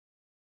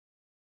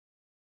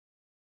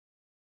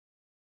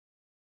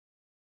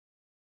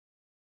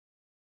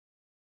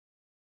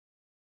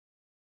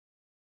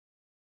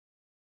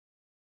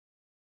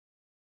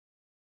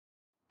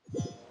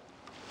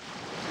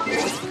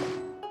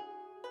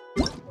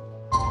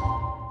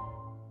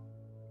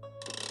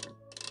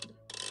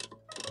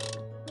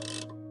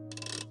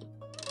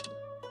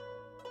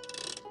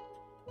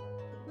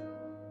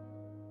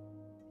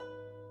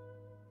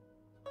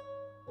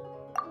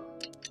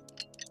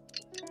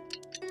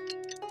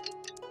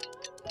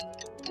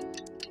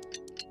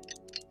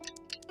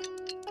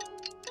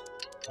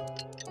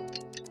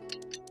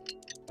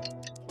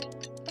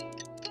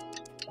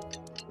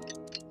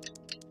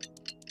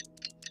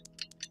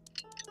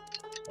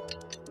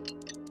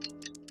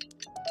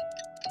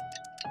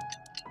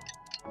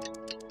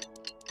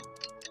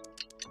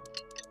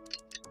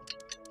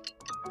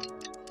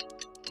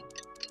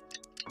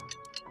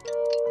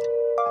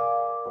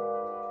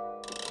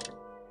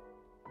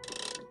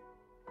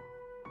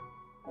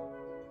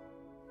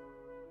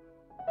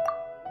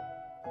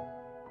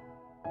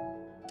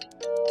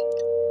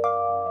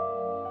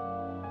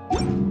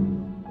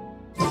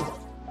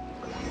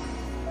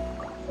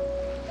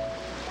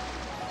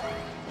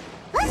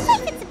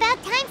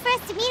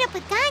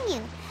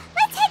Ganyu.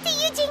 Let's head to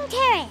Yujing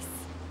Terrace.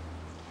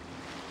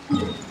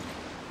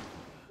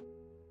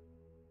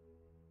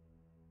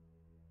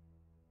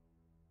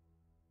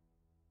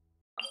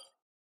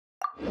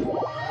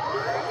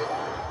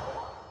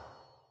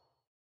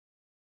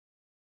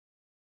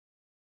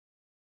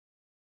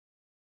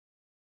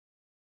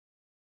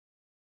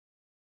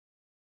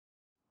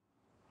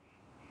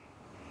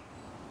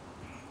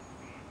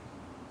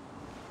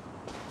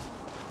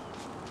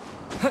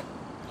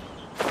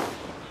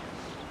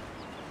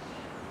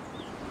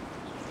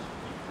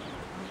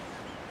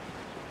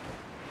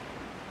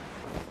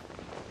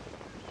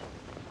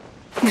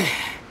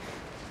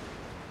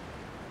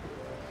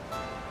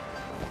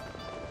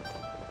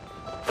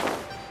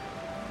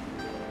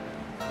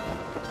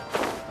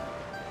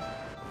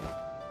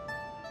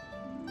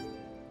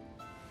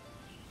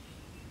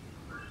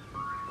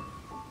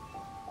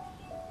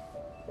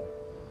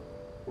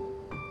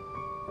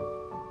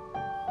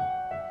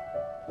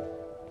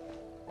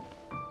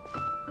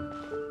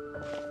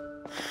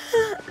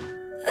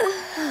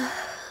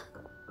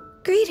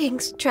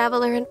 Greetings,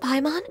 Traveler and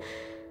Paimon.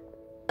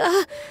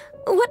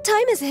 What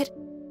time is it?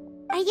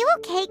 Are you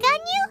okay,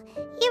 Ganyu?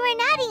 You were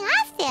nodding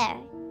off there.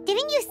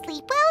 Didn't you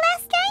sleep well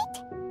last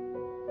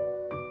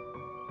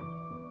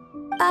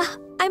night?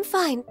 I'm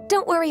fine.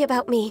 Don't worry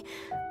about me.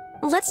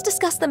 Let's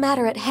discuss the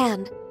matter at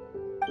hand.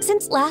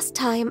 Since last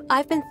time,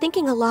 I've been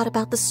thinking a lot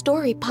about the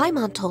story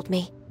Paimon told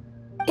me.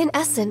 In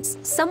essence,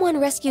 someone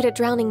rescued a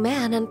drowning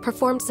man and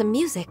performed some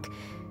music.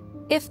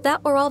 If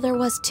that were all there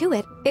was to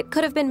it, it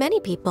could have been many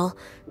people,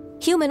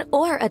 human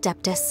or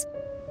Adeptus.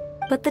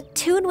 But the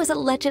tune was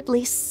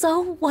allegedly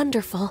so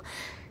wonderful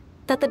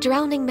that the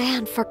drowning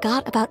man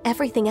forgot about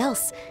everything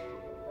else,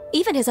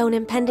 even his own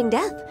impending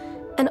death,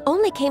 and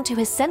only came to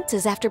his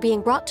senses after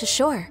being brought to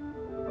shore.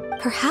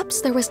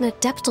 Perhaps there was an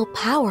adeptal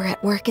power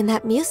at work in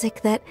that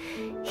music that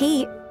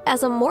he,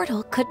 as a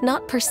mortal, could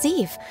not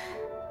perceive.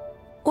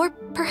 Or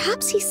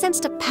perhaps he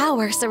sensed a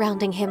power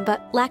surrounding him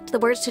but lacked the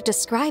words to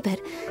describe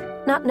it,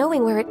 not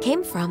knowing where it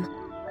came from.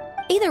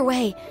 Either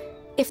way,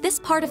 if this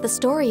part of the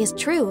story is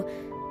true,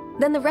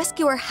 then the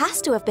rescuer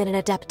has to have been an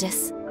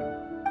Adeptus.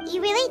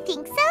 You really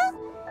think so?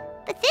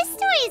 But this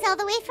story is all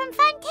the way from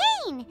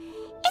Fontaine.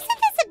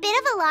 Isn't this a bit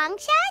of a long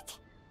shot?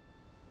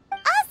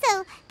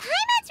 Also,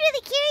 Paimon's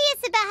really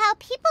curious about how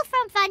people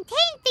from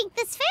Fontaine think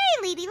this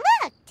fairy lady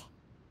looked.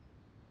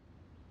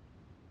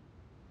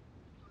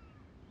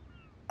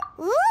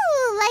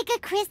 Ooh, like a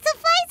crystal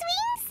fly's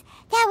wings?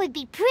 That would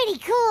be pretty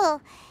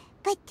cool.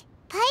 But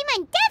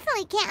Paimon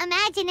definitely can't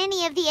imagine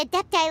any of the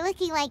Adepti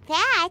looking like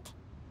that.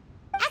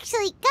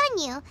 Actually,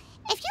 Ganyu,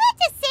 if you had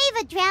to save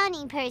a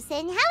drowning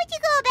person, how would you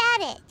go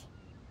about it?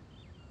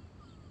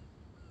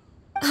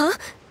 Huh?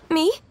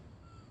 Me?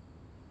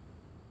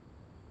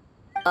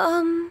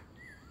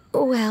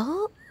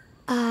 Well,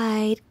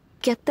 I'd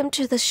get them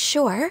to the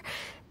shore,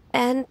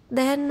 and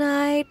then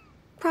I'd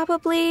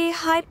probably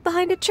hide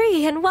behind a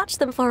tree and watch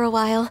them for a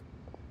while.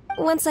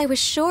 Once I was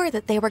sure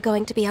that they were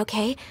going to be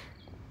okay,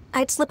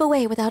 I'd slip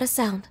away without a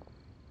sound.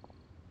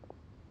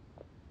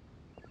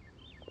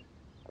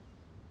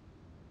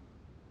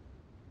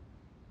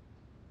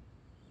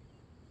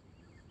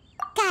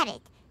 Got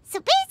it. So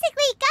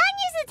basically,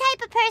 Ganyu's the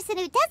type of person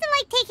who doesn't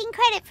like taking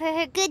credit for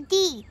her good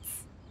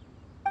deeds.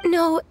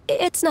 No,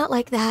 it's not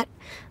like that.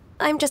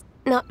 I'm just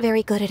not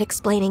very good at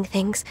explaining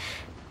things.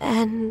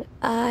 And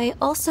I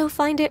also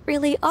find it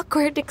really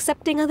awkward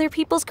accepting other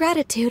people's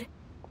gratitude.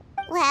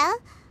 Well,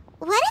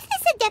 what if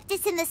this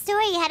Adeptus in the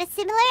story had a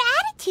similar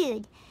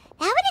attitude?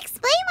 That would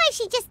explain why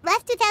she just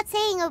left without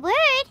saying a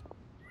word.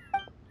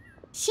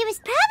 She was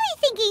probably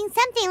thinking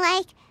something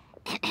like,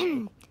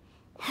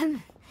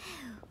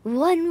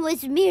 one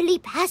was merely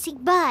passing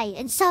by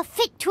and saw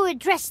fit to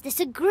address this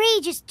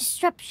egregious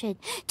disruption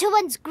to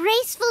one's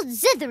graceful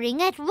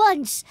zithering at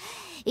once.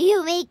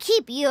 You may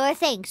keep your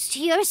thanks to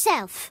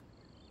yourself.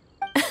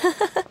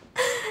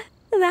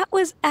 That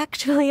was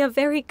actually a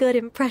very good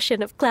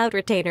impression of Cloud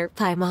Retainer,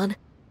 Paimon.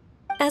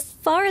 As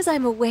far as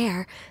I'm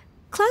aware,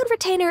 Cloud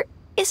Retainer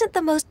isn't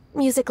the most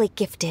musically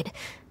gifted.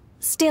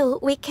 Still,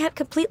 we can't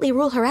completely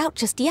rule her out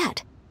just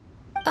yet.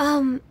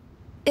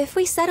 If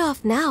we set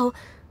off now,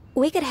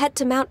 we could head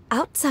to Mount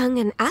Outsung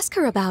and ask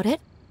her about it.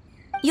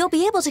 You'll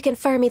be able to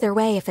confirm either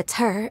way if it's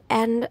her,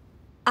 and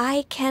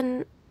I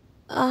can,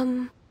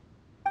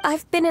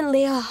 I've been in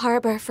Lea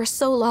Harbor for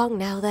so long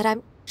now that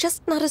I'm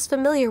just not as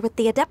familiar with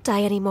the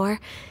Adepti anymore.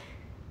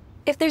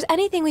 If there's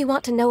anything we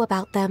want to know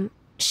about them,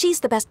 she's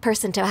the best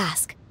person to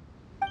ask.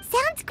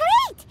 Sounds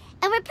great!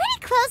 And we're pretty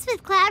close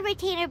with Cloud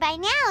Retainer by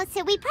now,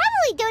 so we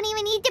probably don't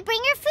even need to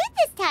bring her food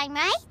this time,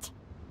 right?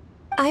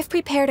 I've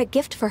prepared a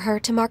gift for her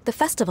to mark the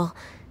festival,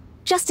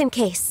 just in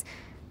case.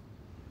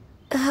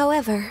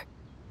 However...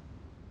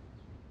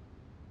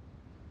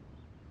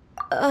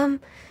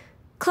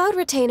 Cloud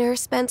Retainer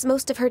spends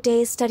most of her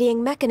days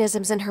studying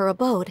mechanisms in her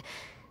abode.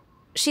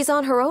 She's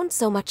on her own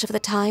so much of the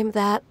time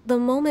that the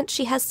moment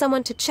she has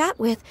someone to chat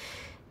with,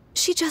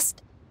 she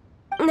just...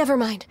 Never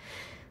mind.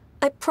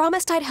 I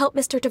promised I'd help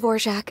Mr.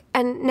 Dvorak,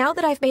 and now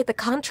that I've made the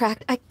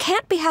contract, I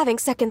can't be having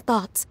second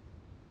thoughts.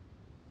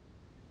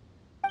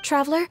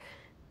 Traveler,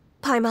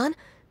 Paimon,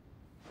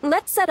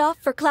 let's set off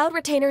for Cloud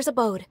Retainer's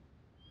abode.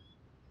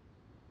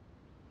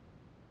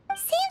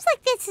 Seems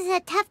like this is a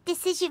tough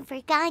decision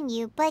for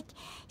Ganyu, but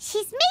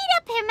she's made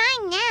up her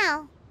mind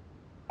now.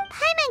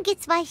 Paimon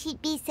gets why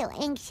she'd be so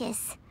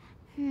anxious.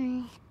 Okay,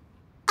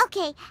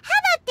 how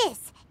about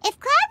this? If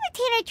Cloud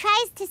Retainer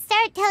tries to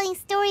start telling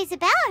stories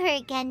about her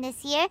again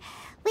this year,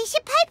 we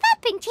should pipe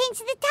up and change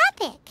the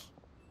topic.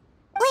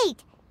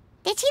 Wait,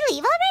 did she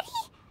leave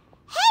already?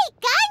 Hey,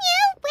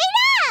 Ganyu, wait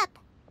up!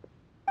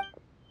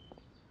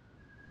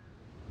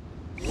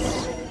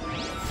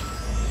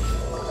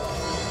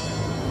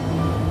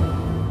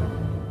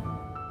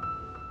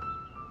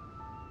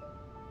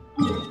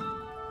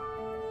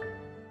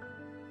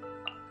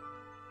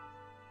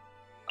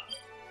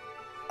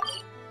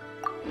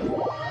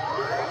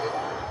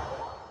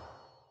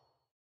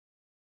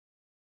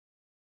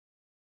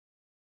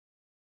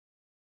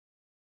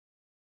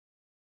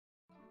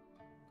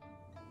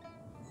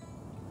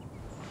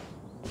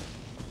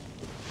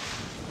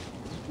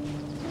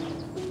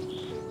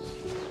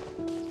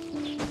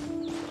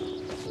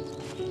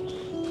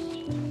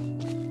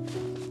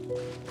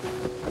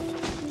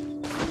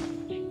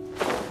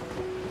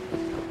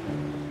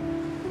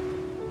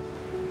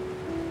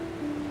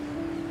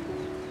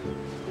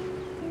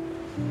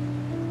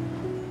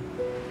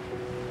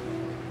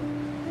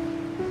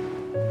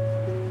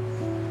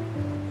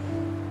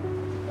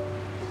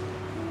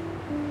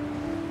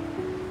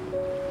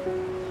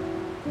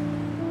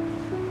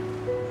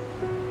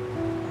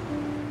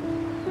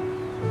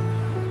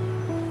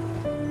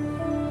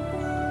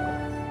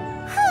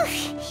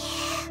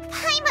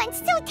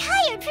 So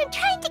tired from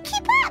trying to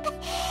keep up.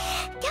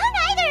 Don't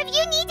either of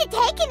you need to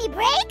take any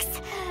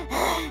breaks?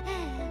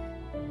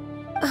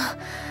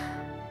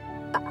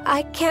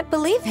 I can't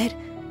believe it.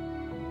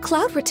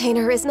 Cloud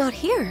Retainer is not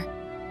here.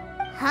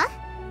 Huh?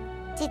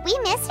 Did we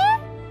miss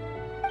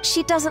her?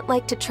 She doesn't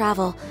like to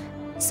travel,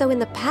 so in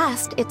the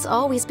past, it's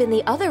always been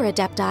the other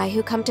Adepti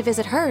who come to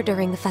visit her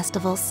during the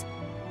festivals.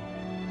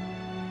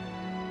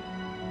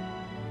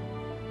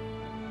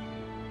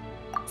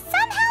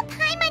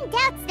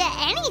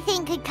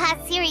 Could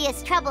cause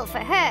serious trouble for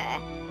her.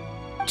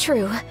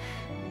 True.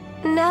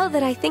 Now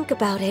that I think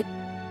about it,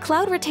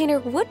 Cloud Retainer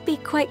would be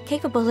quite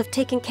capable of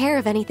taking care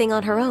of anything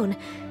on her own.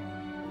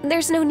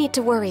 There's no need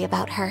to worry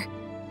about her.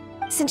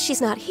 Since she's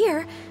not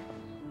here,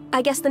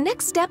 I guess the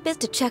next step is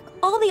to check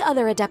all the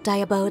other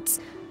Adepti abodes,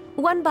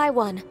 one by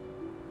one.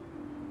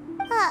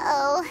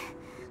 Uh-oh.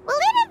 Will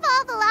it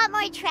involve a lot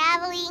more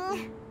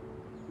traveling?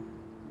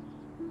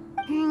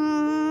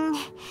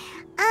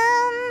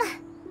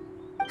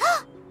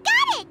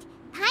 Got it!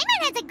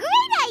 Paimon has a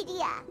great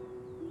idea!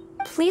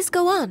 Please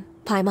go on,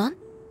 Paimon.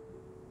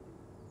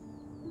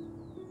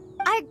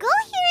 Our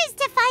goal here is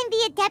to find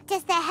the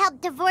Adeptus that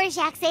helped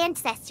Dvorak's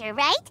ancestor,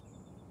 right?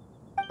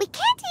 We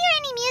can't hear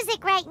any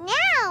music right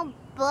now,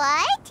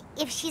 but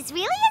if she's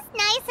really as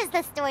nice as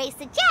the story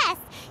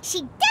suggests,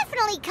 she'd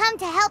definitely come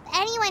to help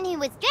anyone who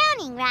was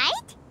drowning,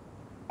 right?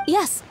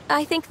 Yes,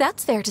 I think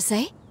that's fair to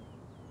say.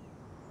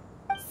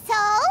 So,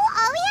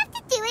 all we have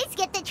to do is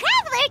get the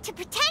Traveler to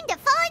pretend to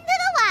fall into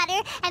the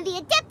water, and the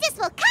Adeptus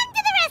will come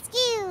to the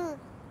rescue!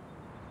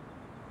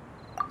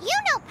 You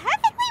know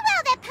perfectly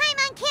well that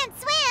Paimon can't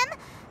swim!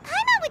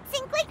 Paimon would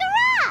sink like a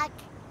rock!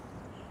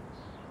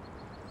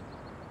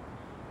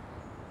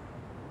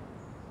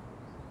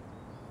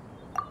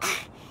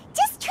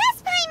 Just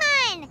trust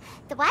Paimon!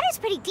 The water's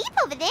pretty deep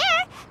over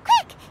there!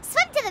 Quick,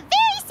 swim to the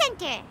very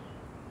center!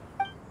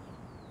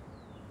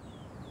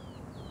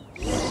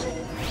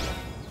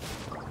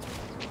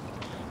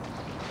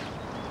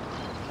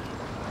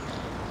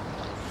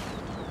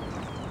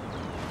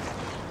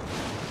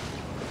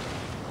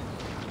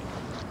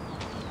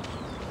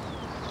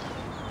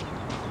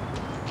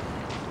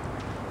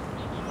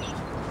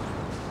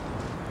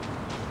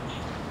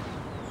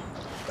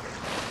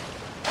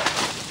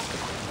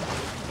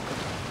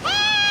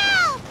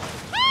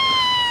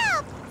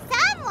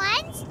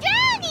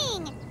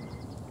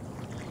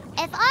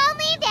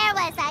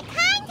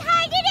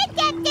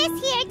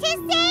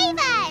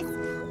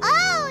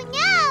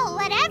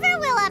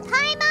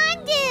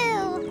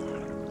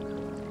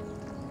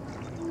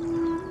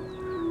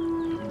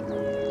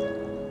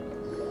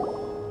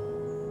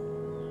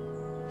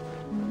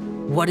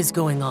 What is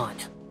going on?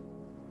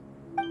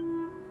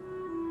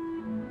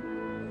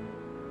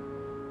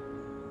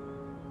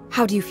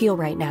 How do you feel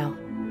right now?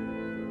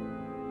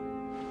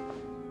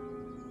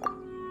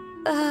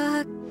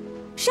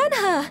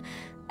 Shenhe!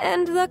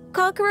 And the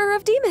Conqueror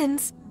of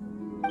Demons!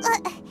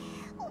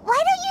 Why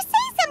don't you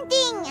say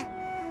something?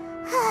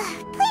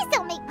 Please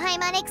don't make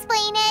Paimon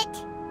explain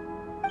it.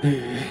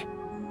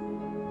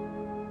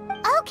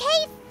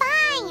 Okay,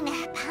 fine.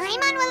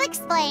 Paimon will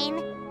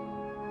explain.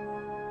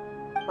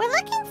 We're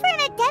looking for an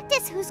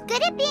Adeptus who's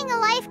good at being a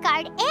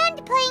lifeguard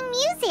and playing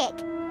music.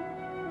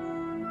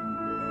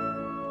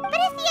 But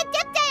if the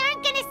Adepti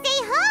aren't gonna stay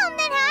home,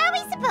 then how are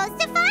we supposed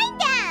to find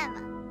them?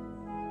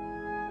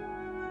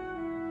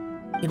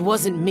 It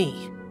wasn't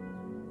me.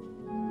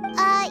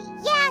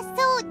 Yeah,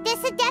 so this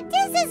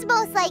Adeptus is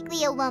most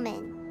likely a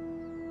woman.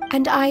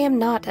 And I am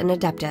not an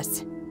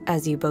Adeptus,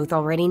 as you both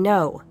already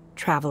know,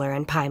 Traveler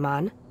and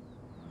Paimon.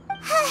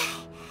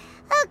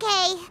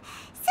 Okay,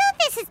 so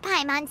this is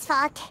Paimon's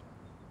fault.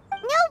 No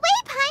way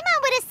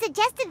Paimon would have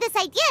suggested this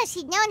idea if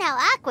she'd known how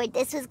awkward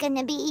this was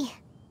gonna be.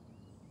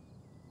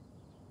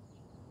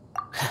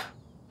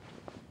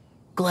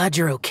 Glad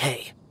you're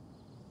okay.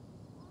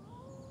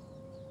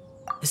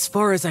 As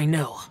far as I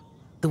know,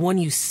 the one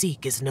you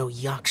seek is no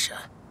Yaksha.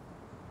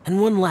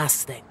 And one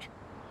last thing.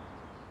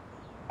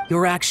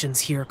 Your actions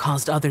here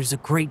caused others a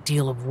great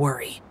deal of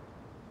worry.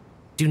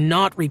 Do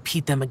not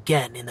repeat them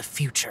again in the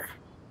future.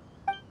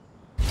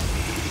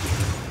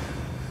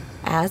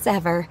 As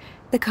ever,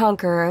 the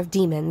conqueror of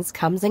demons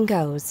comes and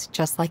goes,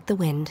 just like the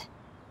wind.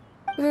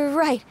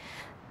 Right.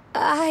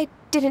 I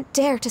didn't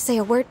dare to say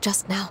a word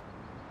just now.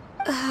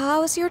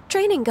 How's your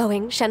training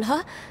going,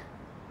 Shenhe?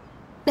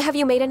 Have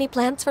you made any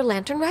plans for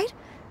Lantern Rite?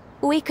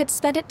 We could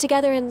spend it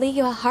together in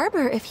Liyue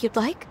Harbor if you'd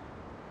like.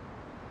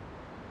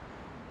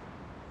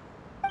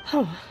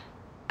 Oh,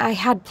 I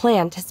had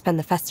planned to spend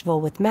the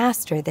festival with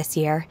Master this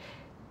year.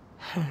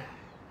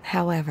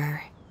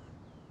 However...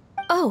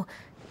 Oh,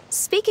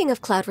 speaking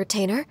of Cloud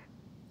Retainer,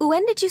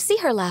 when did you see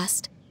her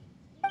last?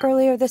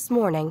 Earlier this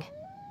morning,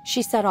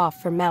 she set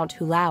off for Mount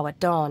Hulao at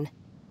dawn.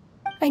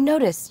 I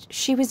noticed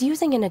she was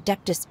using an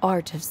Adeptus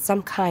art of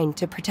some kind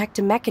to protect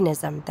a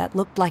mechanism that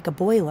looked like a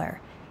boiler.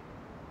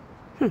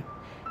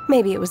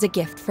 Maybe it was a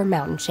gift for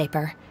Mountain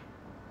Shaper.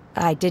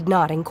 I did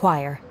not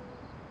inquire.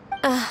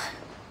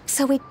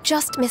 So we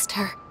just missed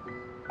her.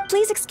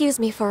 Please excuse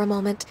me for a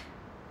moment.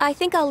 I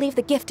think I'll leave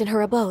the gift in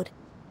her abode.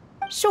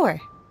 Sure.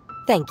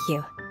 Thank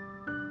you.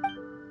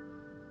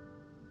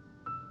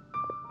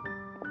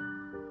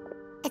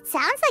 It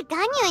sounds like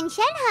Ganyu and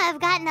Shenhe have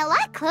gotten a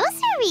lot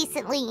closer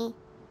recently.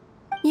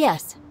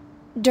 Yes.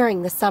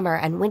 During the summer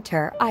and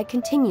winter, I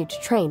continued to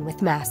train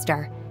with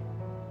Master.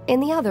 In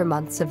the other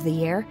months of the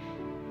year,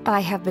 I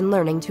have been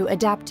learning to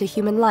adapt to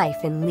human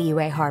life in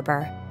Liyue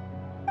Harbor.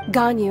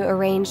 Ganyu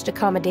arranged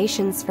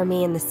accommodations for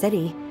me in the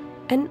city,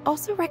 and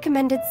also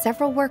recommended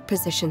several work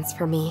positions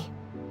for me.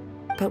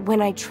 But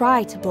when I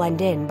try to blend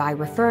in by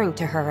referring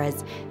to her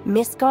as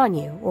Miss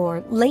Ganyu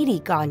or Lady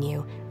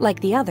Ganyu,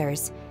 like the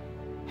others,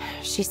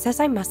 she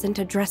says I mustn't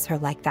address her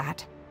like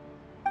that.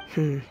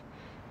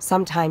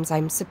 Sometimes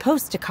I'm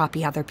supposed to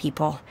copy other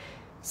people,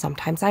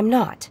 sometimes I'm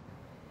not.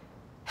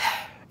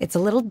 It's a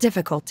little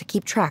difficult to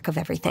keep track of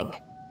everything.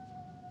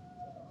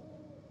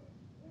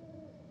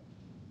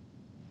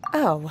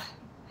 Oh,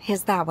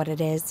 is that what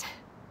it is?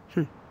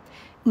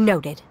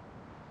 Noted.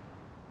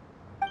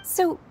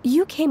 So,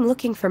 you came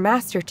looking for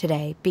Master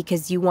today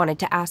because you wanted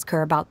to ask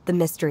her about the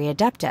Mystery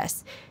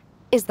Adeptus.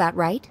 Is that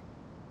right?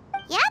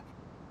 Yep.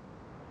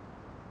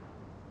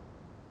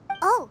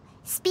 Oh,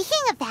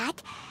 speaking of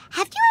that,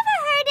 have you ever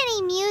heard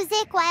any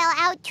music while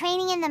out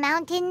training in the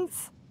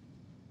mountains?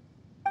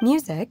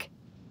 Music?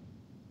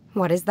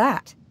 What is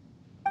that?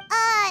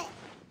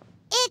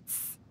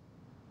 It's...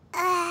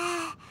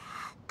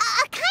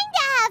 a kind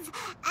of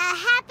a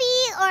happy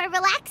or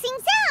relaxing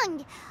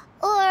sound.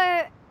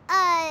 Or,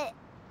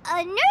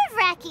 a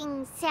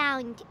nerve-wracking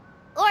sound.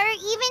 Or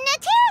even a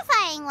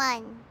terrifying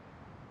one.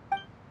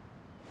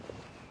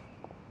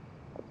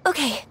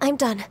 Okay, I'm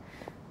done.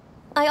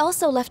 I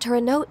also left her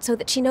a note so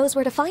that she knows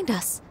where to find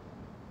us.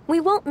 We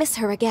won't miss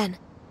her again.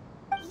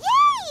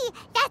 Yay!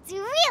 That's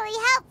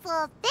really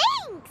helpful,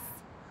 thanks!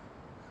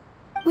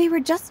 We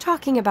were just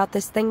talking about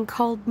this thing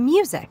called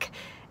music,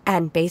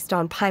 and based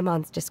on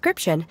Paimon's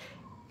description,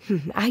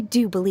 I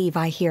do believe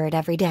I hear it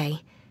every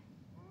day.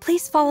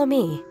 Please follow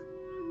me.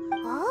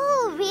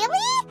 Oh,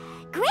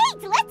 really?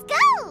 Great, let's go!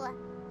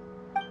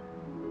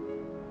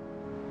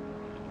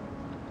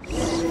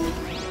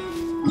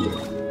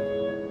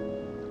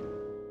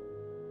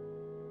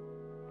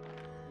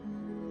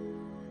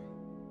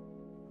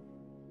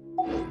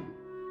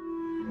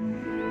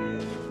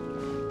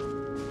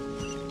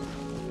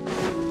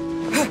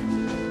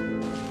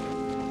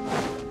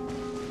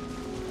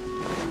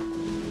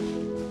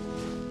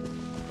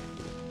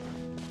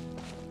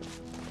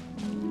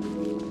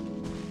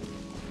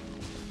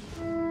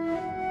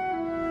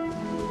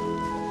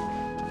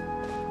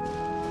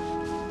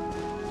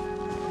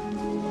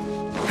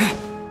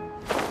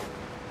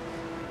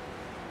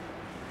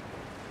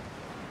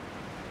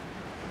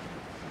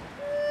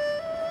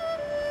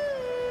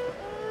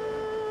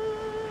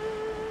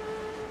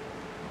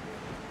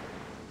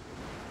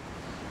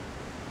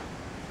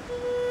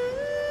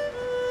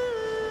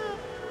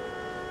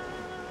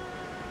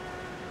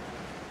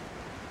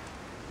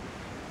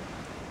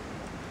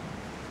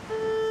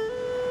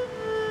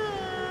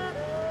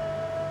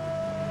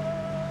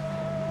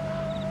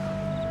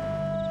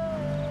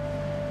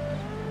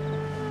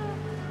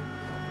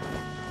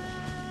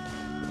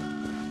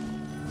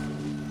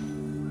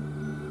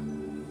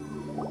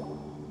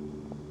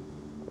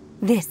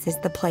 This is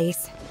the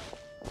place.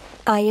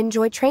 I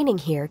enjoy training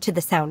here to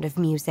the sound of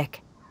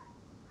music.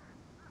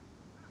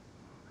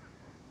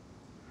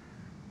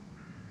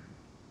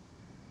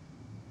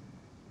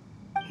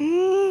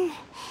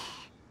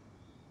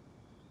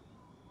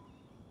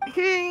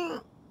 Oh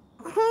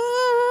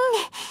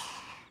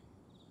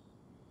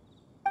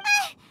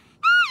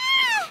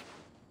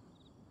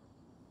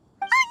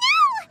no!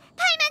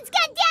 Paimon's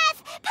gone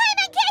deaf!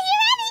 Paimon can't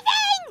hear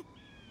anything!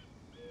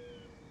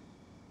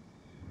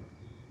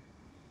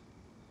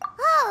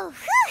 Oh,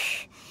 whew!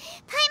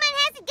 Paimon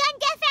hasn't gone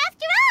deaf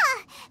after all!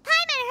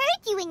 Paimon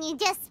heard you when you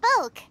just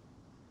spoke.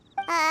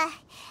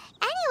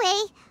 Anyway,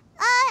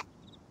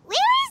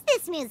 where is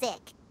this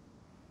music?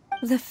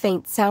 The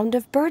faint sound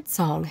of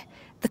birdsong,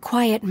 the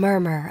quiet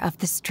murmur of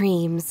the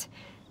streams.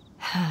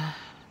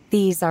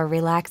 These are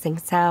relaxing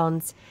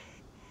sounds.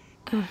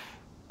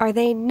 Are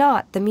they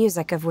not the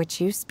music of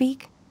which you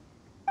speak?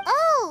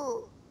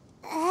 Oh,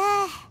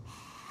 Paimon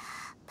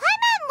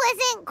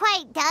wasn't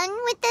quite done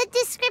with the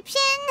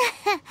description.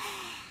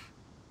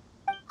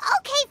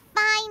 Okay,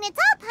 fine, it's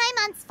all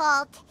Paimon's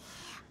fault.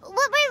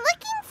 What we're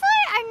looking for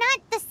are not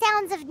the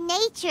sounds of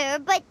nature,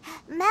 but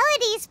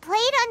melodies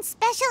played on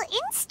special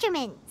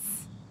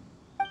instruments.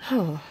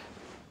 Oh,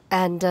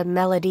 and a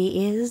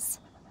melody is?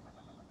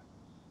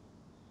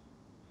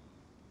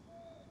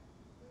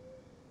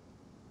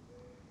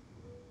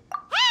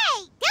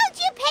 Hey, don't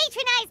you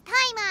patronize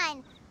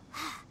Paimon!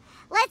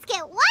 Let's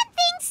get one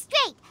thing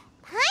straight.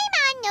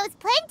 Paimon knows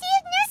plenty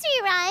of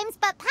nursery rhymes,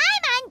 but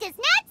Paimon does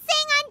not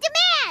sing on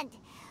demand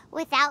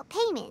without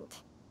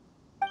payment.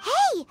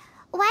 Hey,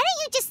 why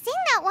don't you just sing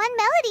that one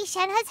melody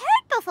Shen has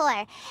heard before?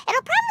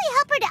 It'll probably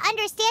help her to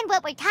understand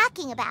what we're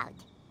talking about.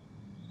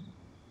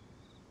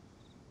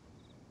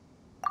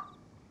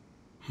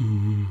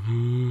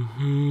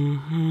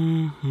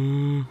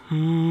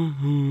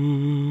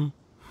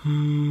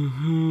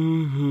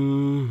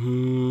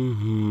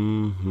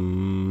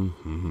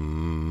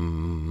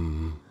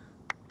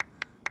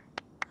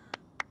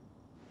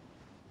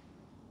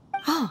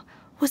 Oh,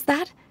 was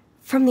that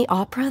from the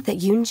opera that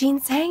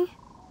Yunjin sang?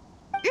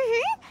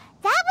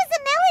 That was a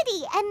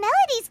melody, and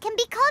melodies can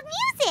be called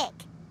music.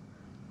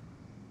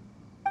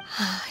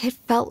 It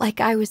felt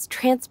like I was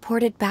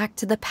transported back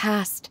to the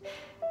past.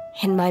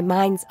 In my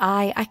mind's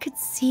eye, I could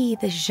see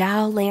the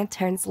Zhao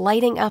lanterns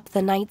lighting up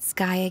the night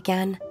sky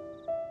again.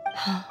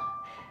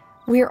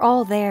 We're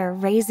all there,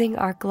 raising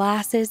our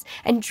glasses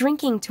and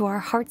drinking to our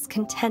heart's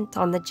content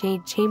on the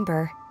Jade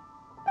Chamber.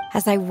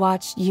 As I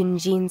watched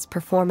Yunjin's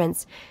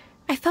performance,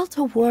 I felt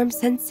a warm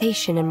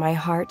sensation in my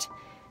heart.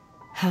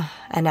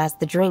 And as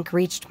the drink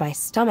reached my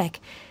stomach,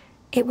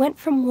 it went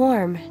from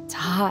warm to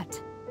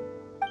hot.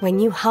 When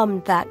you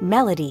hummed that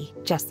melody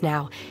just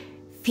now,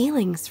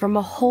 feelings from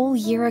a whole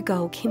year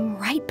ago came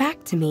right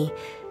back to me,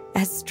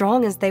 as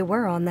strong as they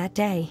were on that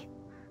day.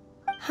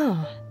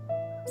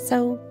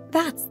 So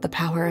that's the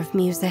power of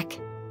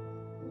music.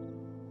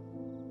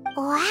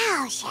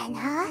 Wow,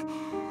 Shenhe.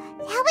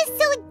 That was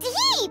so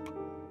deep!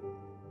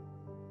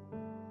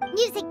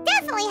 Music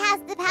definitely has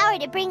the power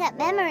to bring up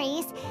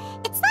memories.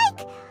 It's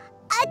like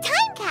a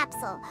time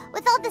capsule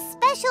with all the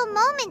special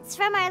moments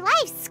from our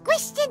lives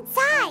squished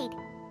inside.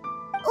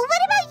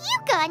 What about you,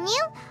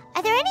 Ganyu?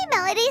 Are there any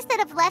melodies that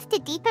have left a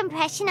deep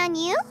impression on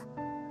you?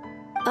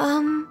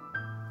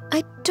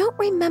 I don't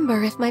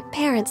remember if my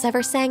parents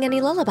ever sang any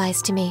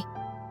lullabies to me.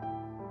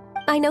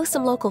 I know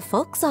some local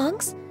folk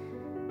songs,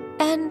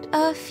 and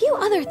a few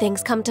other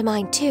things come to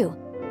mind too.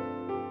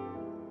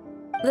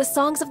 The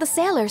songs of the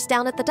sailors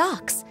down at the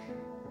docks,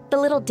 the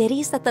little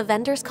ditties that the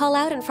vendors call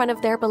out in front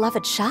of their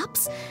beloved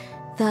shops,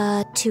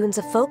 the tunes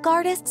of folk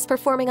artists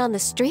performing on the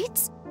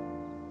streets.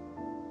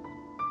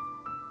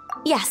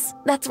 Yes,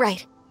 that's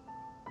right.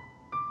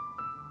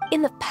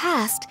 In the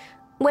past,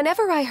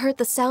 whenever I heard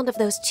the sound of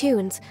those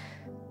tunes,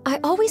 I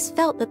always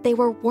felt that they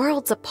were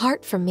worlds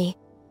apart from me.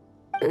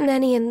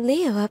 Nenny and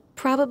Liyue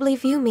probably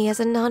view me as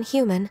a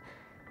non-human,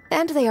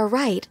 and they are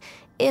right,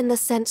 in the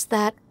sense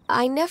that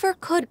I never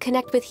could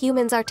connect with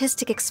humans'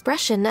 artistic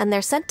expression and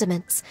their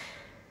sentiments.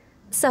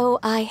 So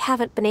I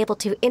haven't been able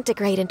to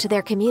integrate into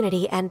their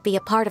community and be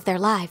a part of their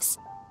lives.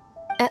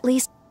 At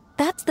least,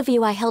 that's the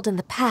view I held in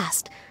the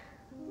past.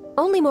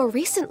 Only more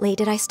recently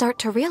did I start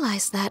to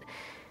realize that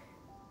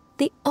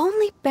the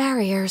only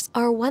barriers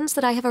are ones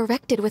that I have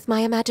erected with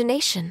my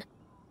imagination.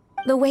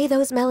 The way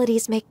those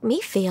melodies make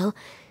me feel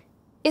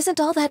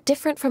isn't all that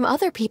different from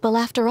other people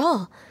after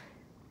all.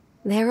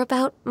 They're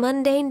about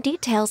mundane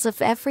details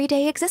of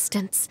everyday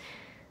existence.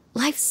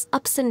 Life's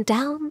ups and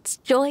downs,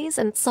 joys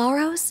and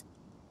sorrows.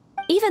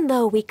 Even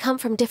though we come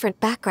from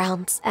different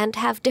backgrounds and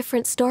have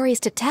different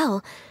stories to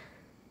tell,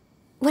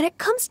 when it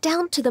comes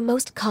down to the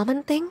most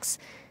common things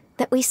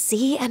that we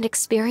see and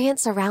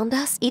experience around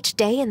us each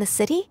day in the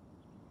city,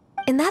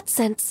 in that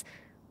sense,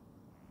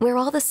 we're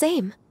all the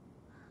same.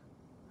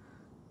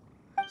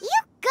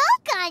 You go,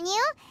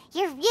 Ganyu!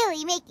 You're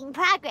really making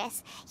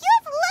progress. You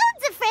have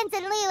loads of friends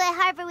in Liyue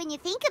Harbor when you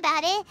think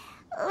about it.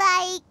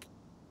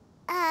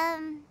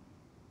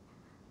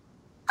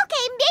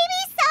 Okay,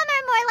 maybe some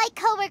are more like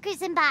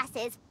coworkers and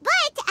bosses.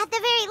 But at the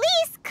very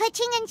least,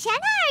 Guizhong and Shenhe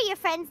are your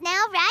friends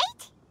now,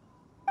 right?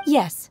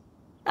 Yes,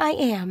 I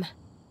am.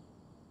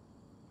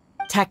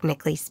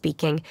 Technically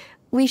speaking,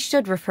 we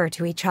should refer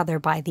to each other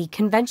by the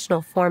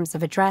conventional forms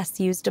of address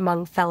used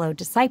among fellow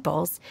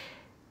disciples.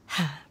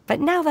 But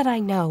now that I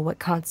know what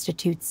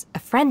constitutes a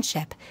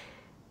friendship,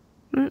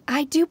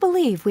 I do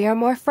believe we are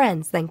more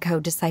friends than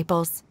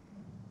co-disciples.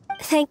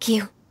 Thank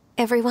you,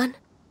 everyone.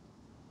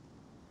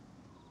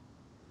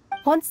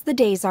 Once the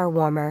days are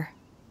warmer,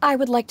 I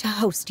would like to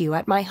host you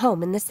at my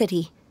home in the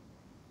city.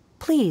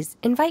 Please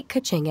invite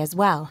Guizhong as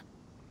well.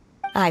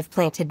 I've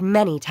planted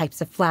many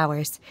types of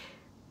flowers.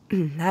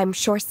 I'm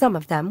sure some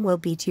of them will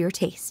be to your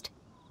taste.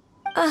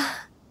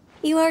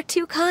 You are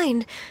too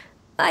kind.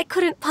 I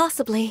couldn't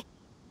possibly.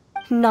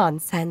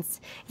 Nonsense.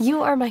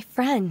 You are my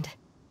friend.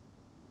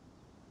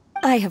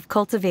 I have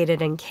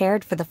cultivated and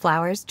cared for the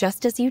flowers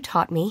just as you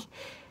taught me.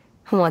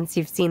 Once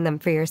you've seen them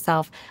for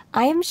yourself,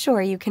 I am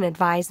sure you can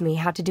advise me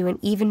how to do an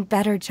even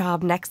better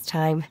job next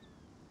time.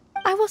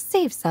 I will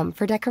save some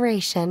for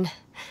decoration.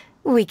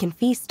 We can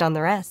feast on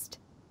the rest.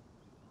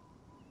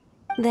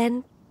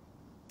 Then,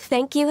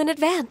 thank you in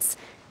advance.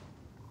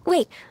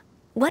 Wait,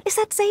 what is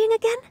that saying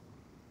again?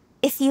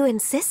 If you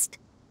insist?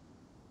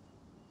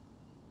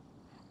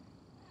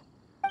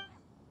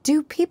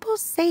 Do people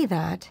say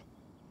that?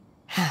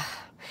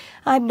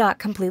 I'm not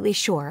completely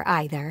sure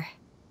either.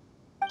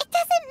 It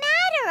doesn't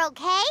matter,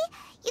 okay?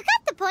 You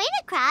got the point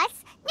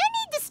across. No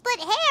need to split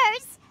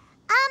hairs.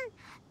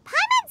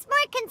 Paimon's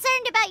more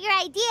concerned about your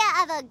idea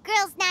of a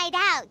girls' night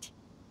out.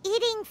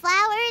 Eating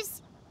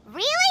flowers?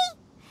 Really?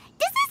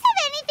 Does this have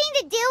anything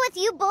to do with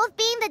you both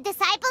being the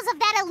disciples of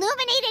that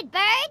illuminated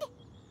bird?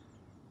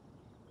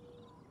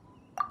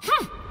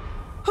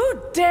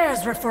 Who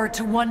dares refer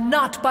to one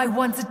not by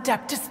one's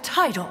Adeptus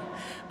title,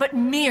 but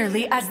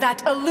merely as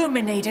that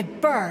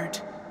illuminated bird?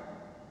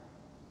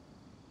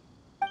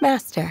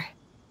 Master.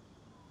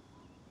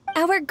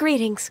 Our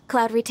greetings,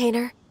 Cloud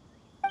Retainer.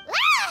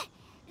 Ah!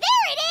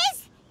 There it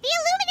is! The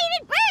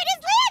illuminated bird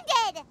has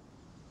landed!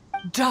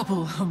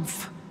 Double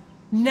humph.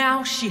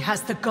 Now she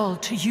has the gall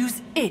to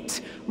use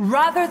it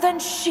rather than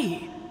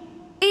she,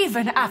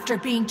 even after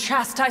being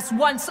chastised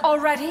once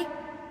already?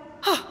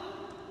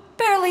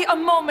 Barely a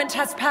moment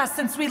has passed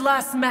since we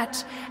last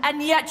met,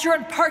 and yet your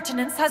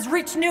impertinence has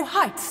reached new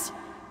heights.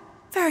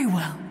 Very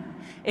well.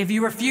 If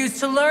you refuse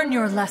to learn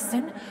your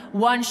lesson,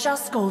 one shall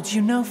scold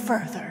you no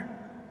further.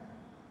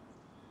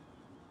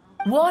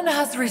 One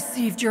has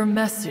received your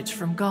message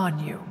from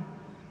Ganyu.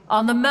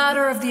 On the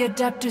matter of the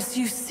Adeptus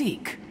you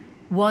seek,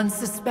 one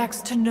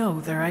suspects to know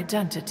their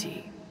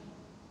identity.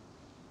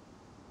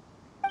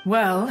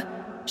 Well,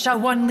 shall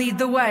one lead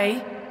the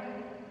way?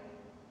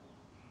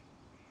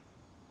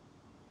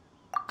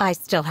 I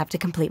still have to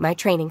complete my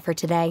training for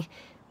today,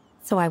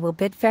 so I will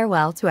bid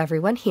farewell to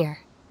everyone here.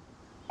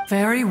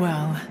 Very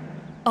well.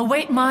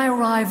 Await my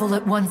arrival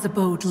at one's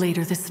abode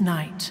later this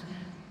night.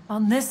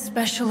 On this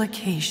special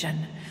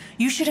occasion,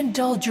 you should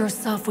indulge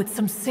yourself with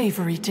some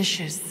savory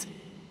dishes.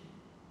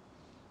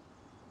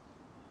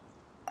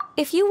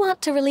 If you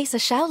want to release a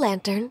Shao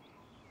Lantern,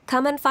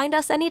 come and find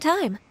us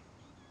anytime.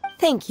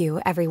 Thank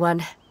you,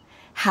 everyone.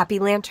 Happy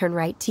Lantern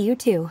Rite to you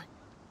too.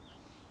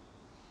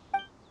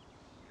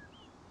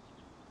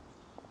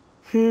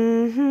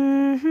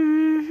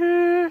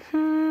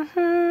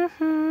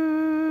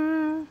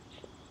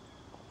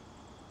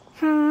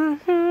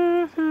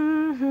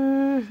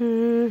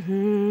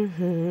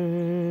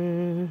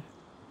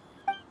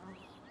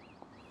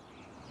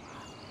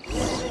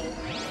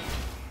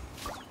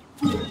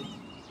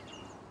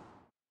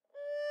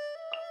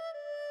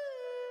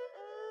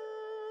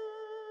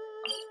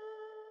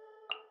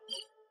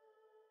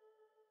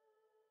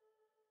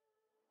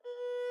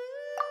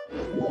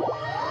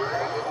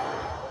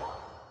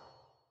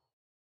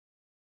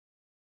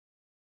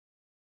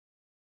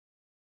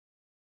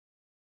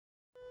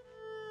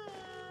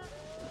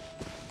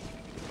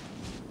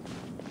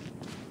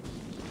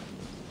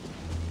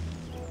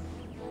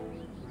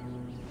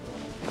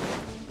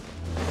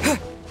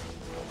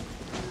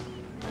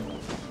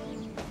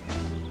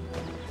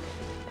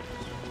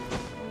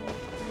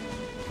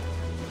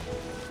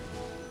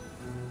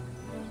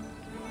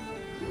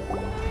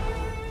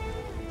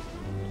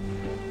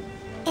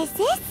 Is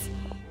this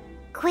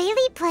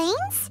Guili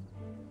Plains?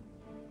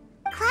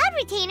 Cloud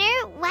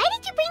Retainer, why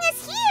did you bring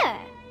us here?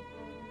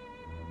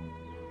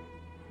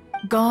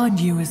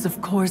 Ganyu is of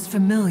course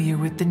familiar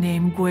with the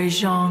name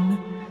Guizhong,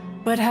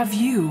 but have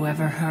you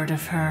ever heard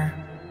of her?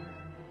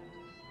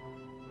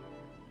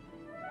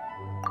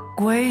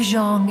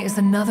 Guizhong is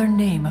another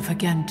name of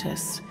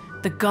Agentis,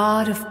 the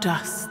god of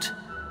dust.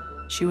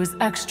 She was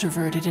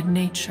extroverted in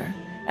nature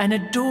and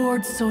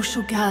adored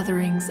social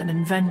gatherings and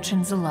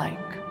inventions alike.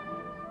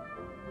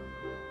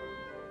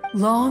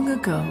 Long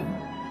ago,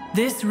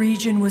 this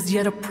region was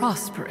yet a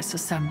prosperous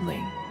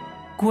assembly.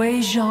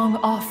 Guizhong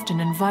often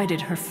invited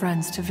her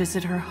friends to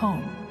visit her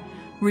home,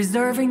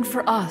 reserving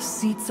for us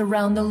seats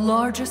around the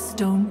largest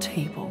stone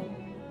table.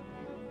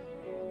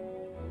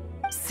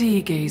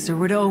 Sea Gazer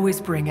would always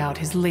bring out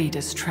his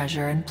latest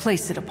treasure and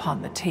place it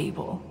upon the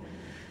table.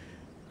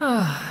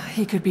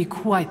 He could be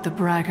quite the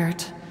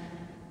braggart.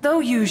 Though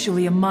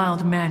usually a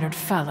mild-mannered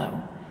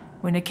fellow,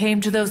 when it came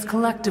to those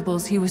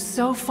collectibles he was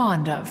so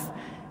fond of,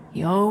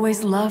 he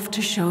always loved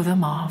to show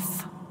them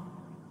off.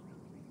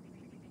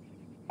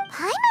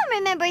 Paimon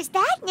remembers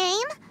that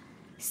name.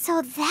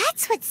 So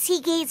that's what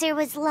Sea Gazer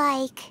was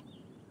like.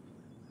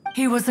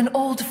 He was an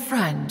old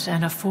friend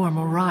and a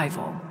former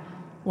rival.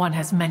 One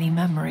has many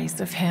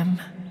memories of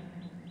him.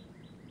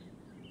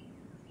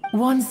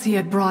 Once he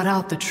had brought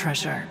out the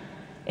treasure,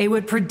 it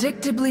would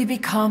predictably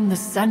become the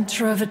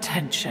center of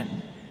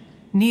attention.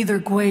 Neither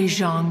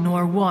Guizhong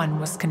nor one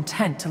was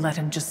content to let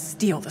him just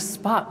steal the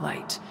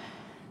spotlight.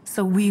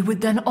 So we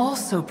would then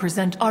also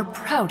present our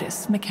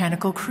proudest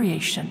mechanical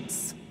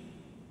creations.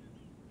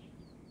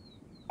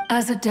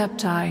 As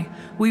Adepti,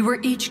 we were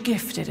each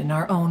gifted in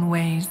our own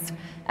ways,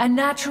 and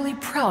naturally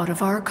proud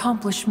of our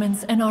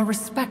accomplishments in our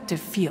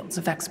respective fields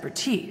of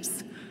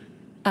expertise.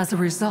 As a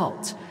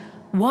result,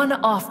 one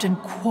often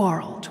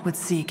quarreled with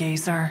Sea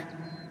Gazer.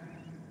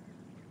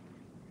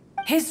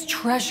 His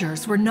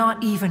treasures were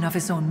not even of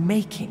his own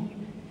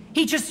making.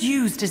 He just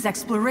used his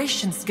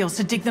exploration skills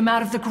to dig them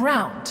out of the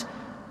ground.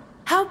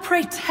 How,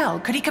 pray tell,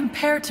 could he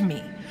compare to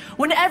me,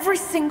 when every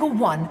single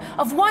one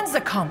of one's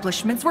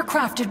accomplishments were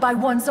crafted by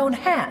one's own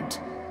hand?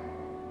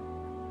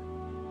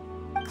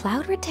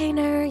 Cloud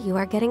Retainer, you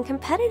are getting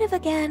competitive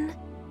again.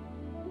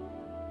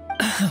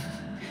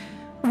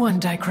 One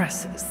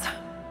digresses.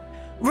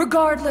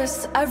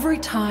 Regardless, every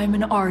time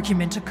an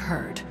argument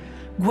occurred,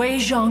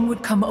 Guizhong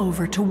would come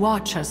over to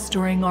watch us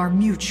during our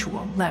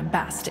mutual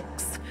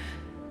lambastics.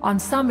 On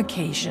some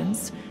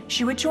occasions,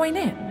 she would join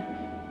in,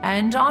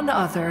 and on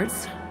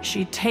others,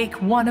 she'd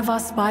take one of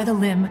us by the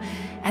limb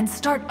and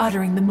start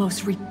uttering the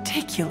most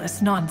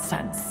ridiculous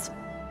nonsense.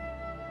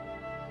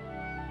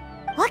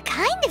 What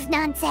kind of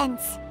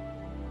nonsense?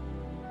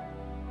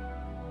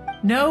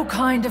 No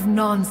kind of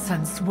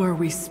nonsense were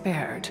we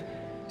spared.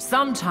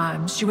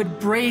 Sometimes she would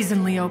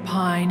brazenly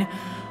opine,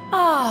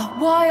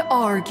 why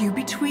argue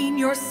between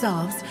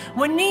yourselves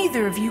when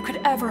neither of you could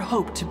ever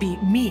hope to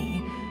beat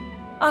me?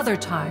 Other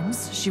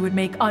times, she would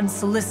make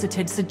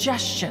unsolicited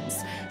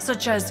suggestions,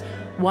 such as,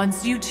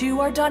 once you two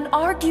are done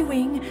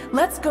arguing,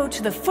 let's go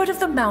to the foot of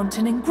the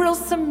mountain and grill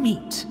some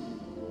meat.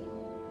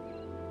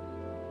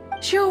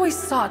 She always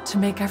sought to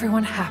make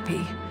everyone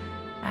happy,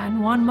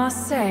 and one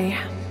must say,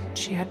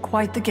 she had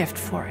quite the gift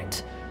for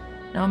it.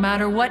 No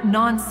matter what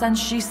nonsense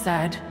she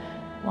said,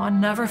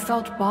 one never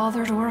felt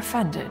bothered or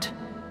offended.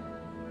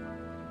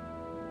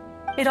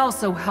 It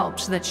also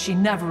helped that she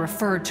never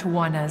referred to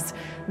one as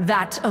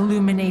that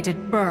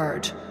illuminated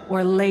bird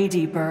or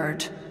lady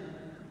bird.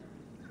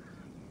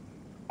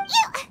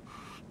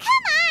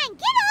 Come on,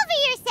 get over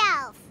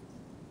yourself!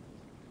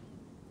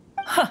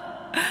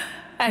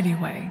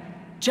 Anyway,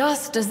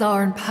 just as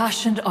our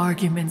impassioned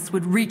arguments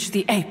would reach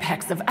the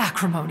apex of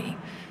acrimony,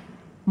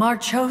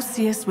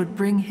 Marchosius would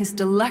bring his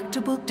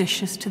delectable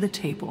dishes to the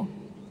table.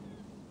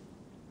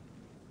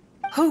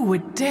 Who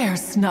would dare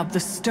snub the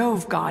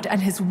stove god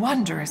and his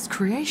wondrous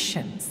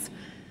creations?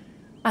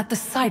 At the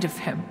sight of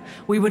him,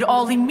 we would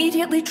all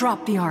immediately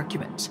drop the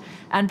argument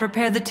and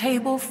prepare the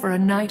table for a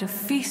night of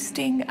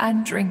feasting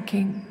and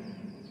drinking.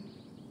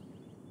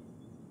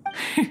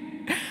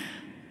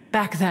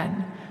 Back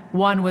then,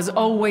 one was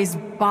always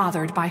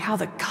bothered by how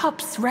the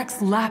cups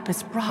Rex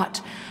Lapis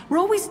brought were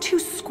always too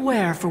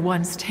square for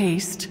one's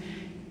taste.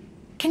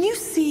 Can you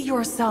see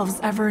yourselves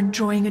ever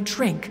enjoying a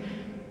drink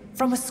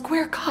from a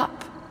square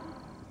cup?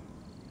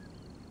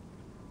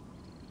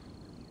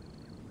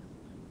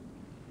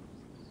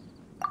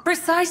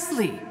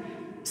 Precisely.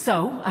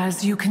 So,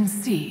 as you can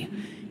see,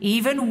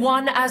 even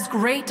one as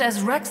great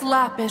as Rex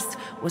Lapis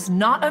was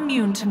not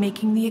immune to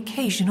making the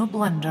occasional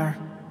blunder.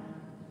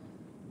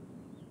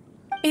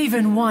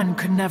 Even one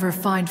could never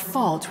find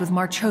fault with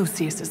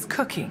Marchosius's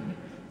cooking.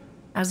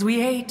 As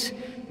we ate,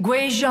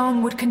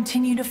 Guizhong would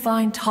continue to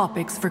find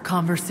topics for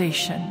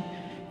conversation,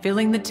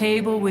 filling the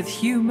table with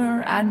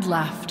humor and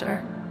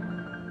laughter.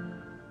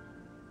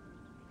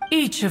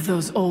 Each of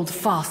those old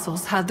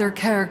fossils had their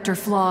character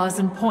flaws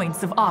and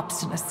points of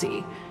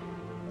obstinacy.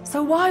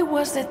 So why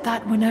was it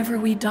that whenever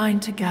we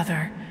dined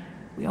together,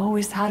 we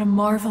always had a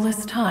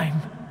marvelous time?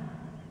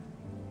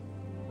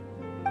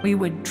 We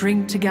would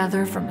drink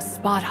together from a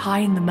spot high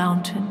in the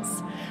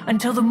mountains,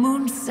 until the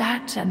moon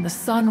set and the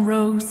sun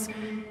rose,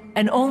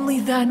 and only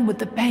then would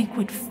the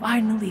banquet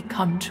finally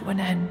come to an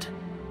end.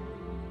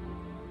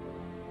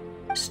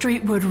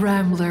 Streetwood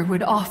Rambler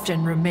would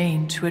often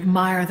remain to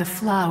admire the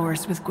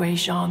flowers with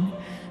Guizhong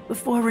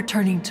before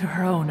returning to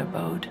her own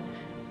abode.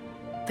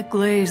 The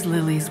glaze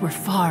lilies were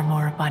far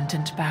more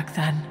abundant back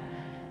then.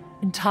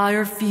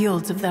 Entire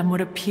fields of them would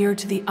appear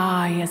to the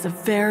eye as a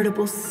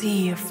veritable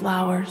sea of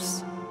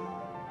flowers.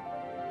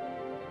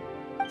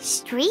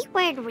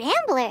 Streetward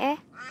Rambler?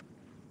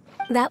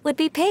 That would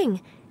be Ping.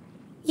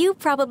 You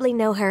probably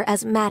know her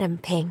as Madam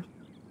Ping.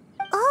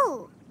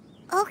 Oh,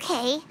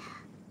 okay.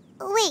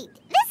 Wait,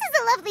 this is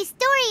a lovely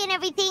story and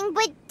everything,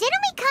 but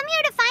didn't we come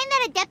here to find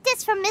that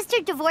Adeptus from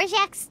Mr.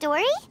 Dvorak's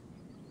story?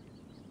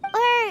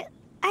 Or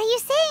are you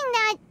saying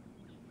that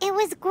it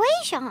was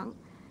Guizhong?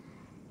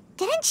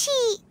 Didn't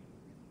she,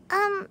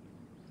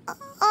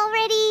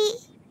 already,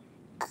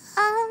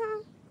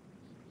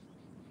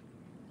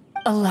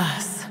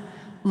 Alas,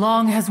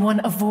 Long has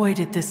one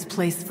avoided this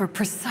place for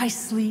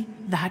precisely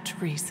that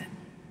reason.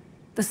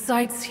 The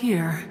sights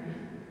here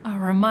are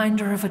a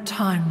reminder of a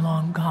time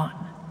long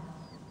gone,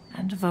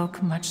 and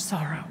evoke much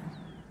sorrow.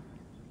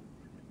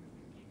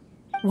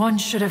 One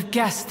should have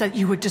guessed that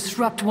you would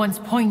disrupt one's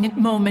poignant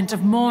moment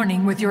of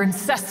mourning with your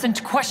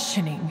incessant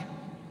questioning.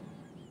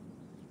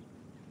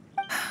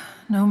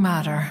 No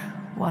matter,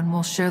 one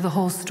will share the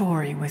whole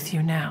story with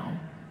you now.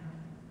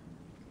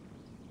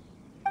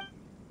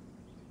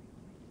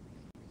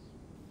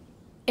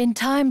 In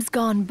times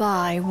gone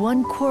by,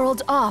 one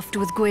quarreled oft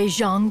with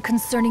Guizhong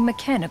concerning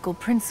mechanical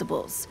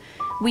principles.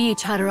 We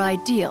each had our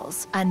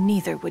ideals, and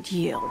neither would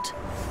yield.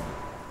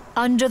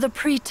 Under the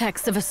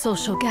pretext of a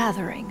social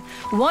gathering,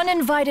 one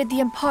invited the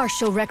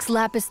impartial Rex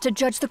Lapis to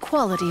judge the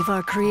quality of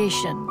our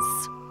creations.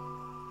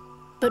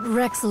 But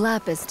Rex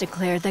Lapis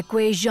declared that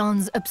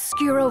Guizhong's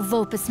Obscuro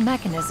Vulpus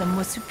mechanism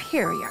was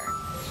superior.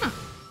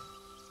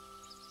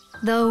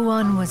 Though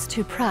one was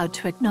too proud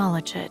to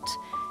acknowledge it,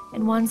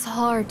 in one's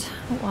heart,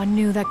 one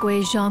knew that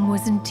Guizhong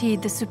was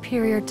indeed the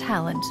superior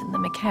talent in the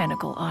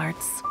mechanical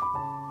arts.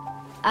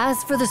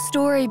 As for the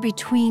story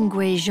between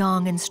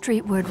Guizhong and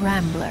Streetward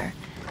Rambler,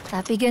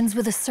 that begins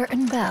with a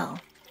certain bell.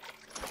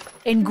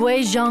 In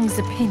Guizhong's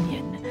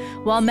opinion,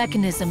 while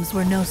mechanisms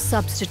were no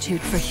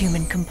substitute for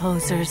human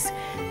composers,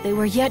 they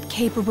were yet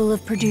capable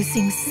of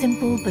producing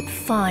simple but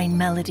fine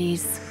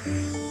melodies.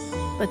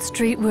 But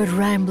Streetward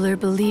Rambler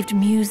believed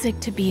music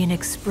to be an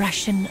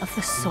expression of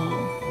the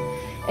soul,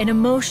 an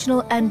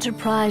emotional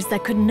enterprise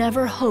that could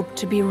never hope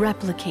to be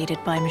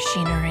replicated by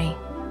machinery.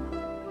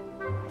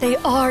 They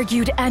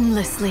argued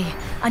endlessly,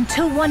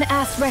 until one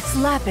asked Rex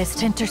Lapis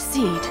to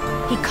intercede.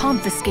 He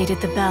confiscated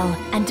the bell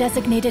and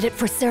designated it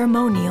for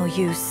ceremonial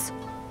use.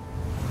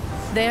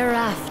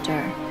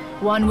 Thereafter,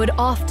 one would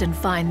often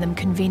find them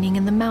convening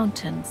in the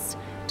mountains,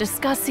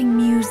 discussing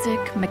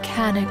music,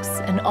 mechanics,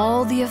 and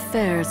all the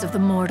affairs of the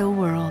mortal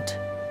world.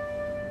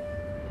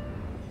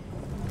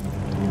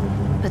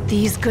 But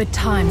these good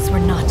times were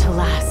not to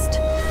last.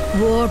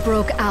 War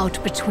broke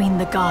out between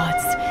the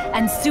gods,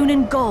 and soon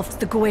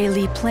engulfed the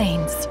Guili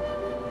Plains.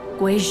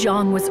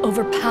 Guizhong was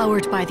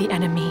overpowered by the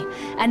enemy,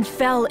 and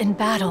fell in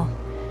battle.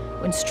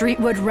 When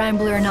Streetward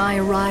Rambler and I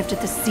arrived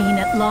at the scene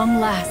at long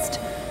last,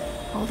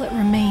 all that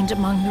remained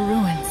among the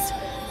ruins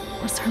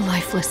was her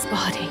lifeless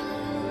body.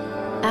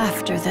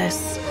 After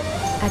this,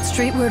 at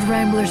Streetward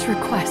Rambler's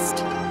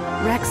request,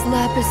 Rex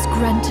Lapis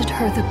granted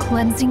her the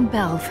cleansing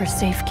bell for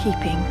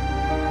safekeeping.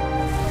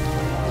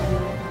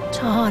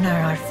 To honor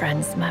our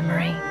friend's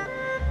memory,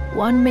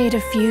 one made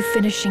a few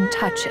finishing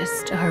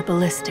touches to her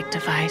ballistic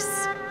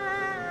device.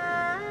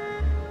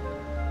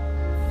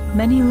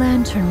 Many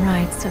lantern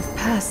rites have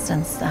passed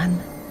since then.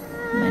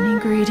 Many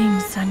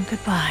greetings and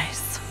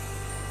goodbyes.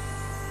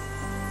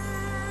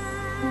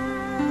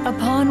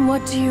 Upon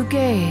what do you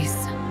gaze?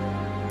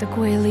 The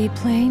Guili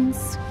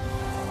Plains?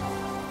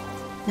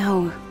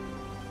 No.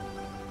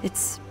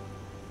 It's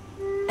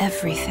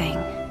everything.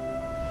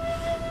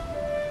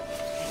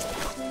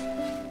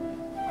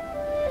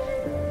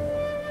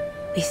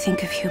 We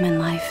think of human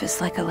life as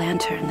like a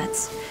lantern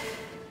that's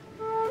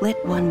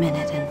lit one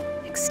minute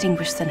and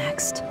extinguished the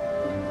next.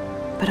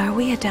 But are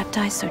we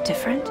Adepti so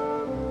different?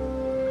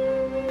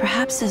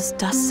 Perhaps as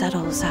dust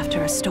settles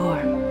after a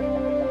storm,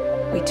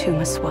 we too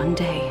must one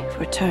day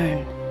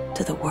return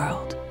to the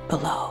world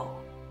below.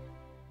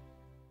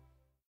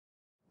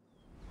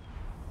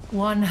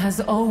 One has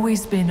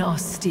always been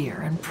austere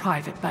and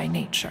private by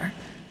nature,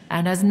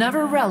 and has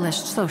never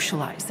relished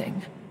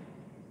socializing.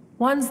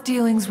 One's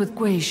dealings with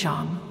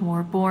Guizhong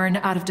were born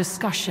out of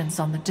discussions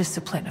on the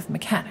discipline of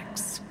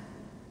mechanics.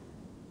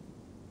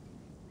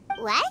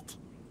 What?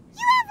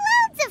 You have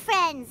loads of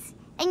friends,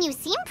 and you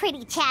seem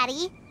pretty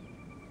chatty.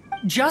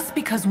 Just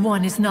because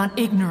one is not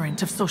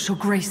ignorant of social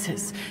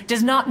graces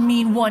does not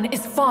mean one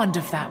is fond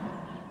of them.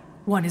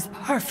 One is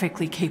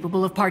perfectly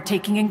capable of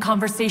partaking in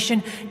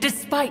conversation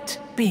despite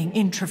being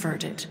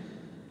introverted.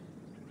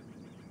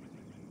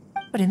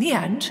 But in the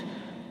end,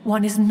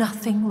 one is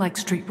nothing like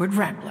Streetward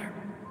Rambler.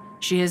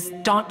 She is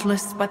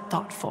dauntless but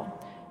thoughtful,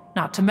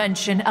 not to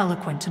mention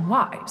eloquent and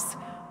wise.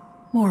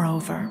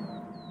 Moreover,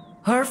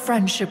 her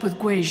friendship with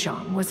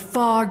Guizhong was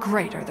far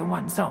greater than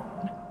one's own.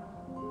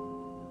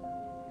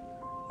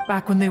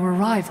 Back when they were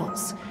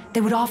rivals,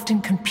 they would often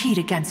compete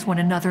against one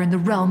another in the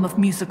realm of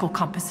musical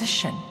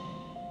composition.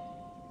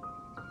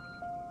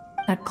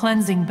 That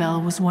cleansing bell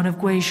was one of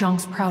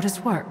Guizhong's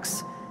proudest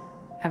works,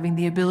 having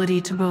the ability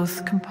to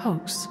both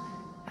compose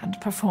and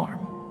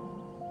perform.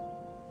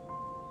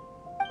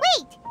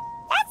 Wait,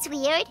 that's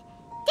weird.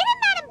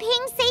 Didn't Madame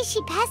Ping say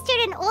she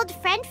pestered an old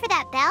friend for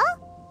that bell?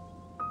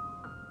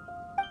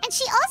 And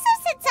she also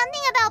said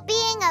something about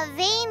being a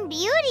vain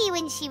beauty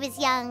when she was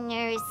young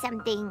or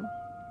something.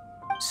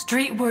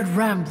 Streetward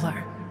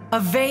Rambler, a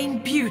vain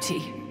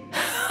beauty.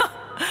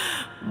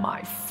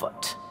 My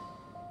foot.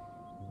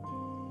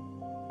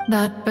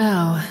 That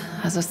bell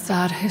has a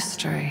sad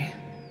history.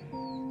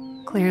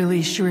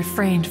 Clearly, she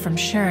refrained from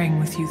sharing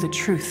with you the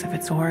truth of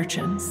its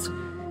origins,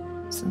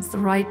 since the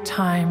right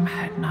time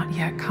had not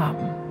yet come.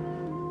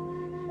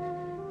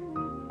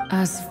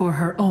 As for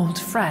her old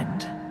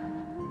friend,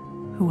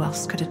 who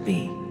else could it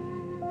be?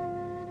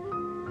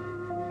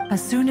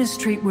 As soon as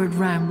Streetward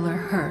Rambler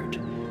heard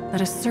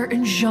that a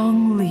certain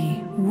Zhang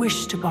Li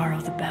wished to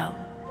borrow the bell,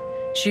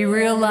 she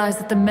realized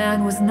that the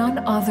man was none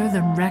other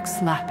than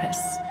Rex Lapis,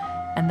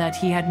 and that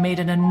he had made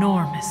an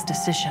enormous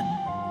decision.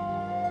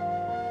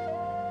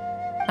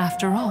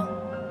 After all,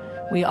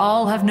 we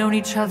all have known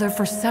each other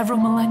for several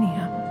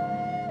millennia.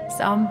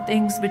 Some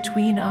things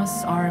between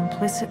us are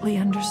implicitly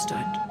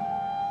understood.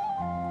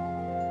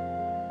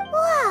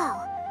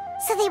 Whoa!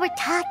 So they were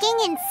talking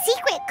in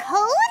secret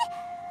code?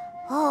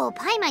 Oh,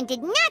 Paimon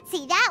did not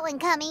see that one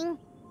coming.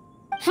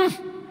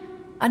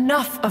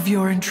 Enough of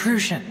your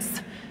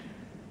intrusions.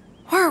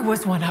 Where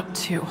was one up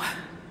to?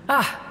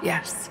 Ah,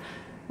 yes.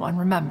 One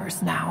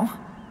remembers now.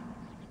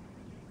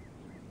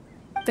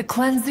 The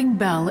cleansing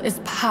bell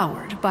is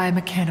powered by a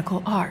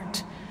mechanical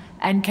art,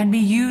 and can be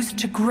used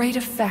to great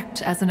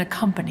effect as an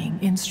accompanying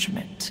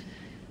instrument.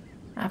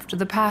 After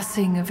the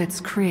passing of its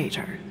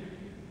creator,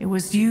 it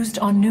was used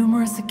on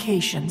numerous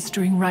occasions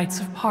during rites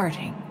of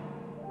parting.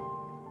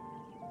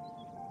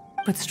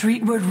 But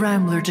Streetward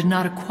Rambler did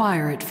not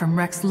acquire it from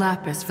Rex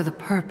Lapis for the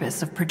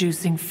purpose of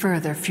producing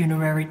further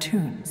funerary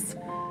tunes.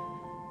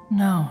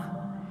 No.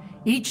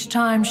 Each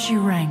time she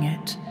rang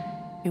it,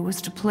 it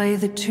was to play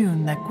the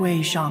tune that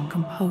Guizhong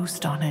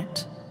composed on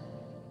it.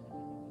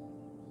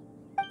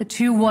 The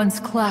two once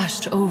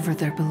clashed over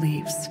their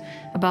beliefs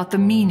about the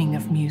meaning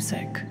of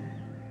music.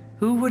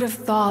 Who would have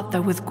thought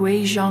that with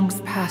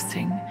Guizhong's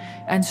passing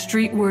and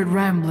Streetward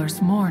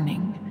Rambler's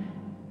mourning,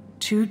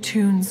 two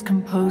tunes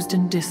composed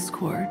in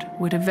discord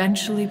would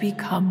eventually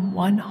become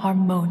one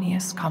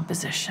harmonious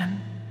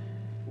composition?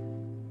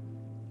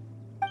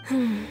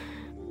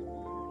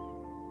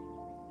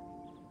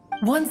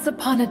 Once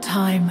upon a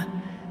time,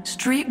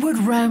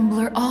 Streetward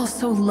Rambler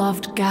also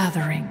loved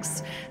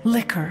gatherings,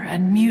 liquor,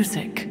 and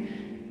music.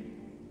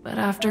 But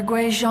after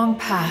Guizhong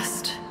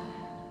passed,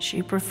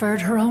 she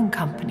preferred her own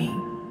company.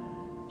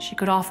 She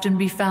could often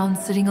be found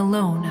sitting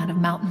alone at a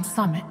mountain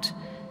summit,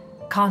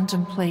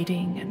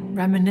 contemplating and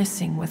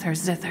reminiscing with her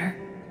zither.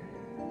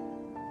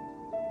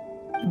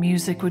 The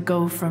music would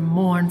go from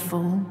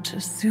mournful to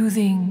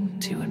soothing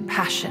to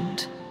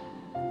impassioned.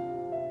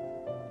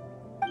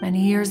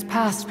 Many years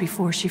passed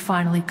before she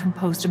finally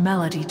composed a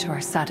melody to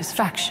her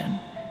satisfaction.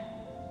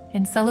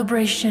 In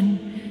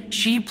celebration,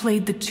 she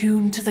played the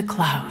tune to the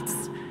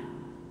clouds.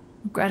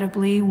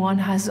 Regrettably, one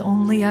has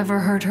only ever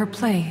heard her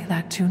play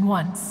that tune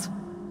once.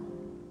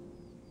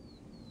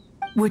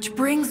 Which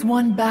brings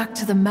one back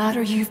to the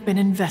matter you've been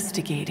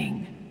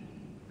investigating.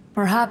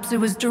 Perhaps it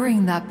was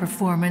during that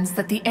performance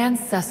that the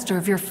ancestor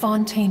of your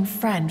Fontaine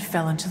friend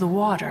fell into the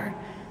water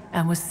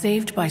and was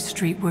saved by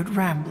Streetward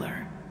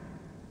Rambler.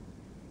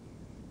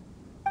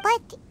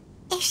 But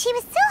if she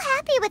was so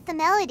happy with the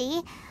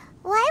melody,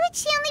 why would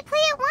she only play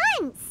it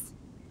once?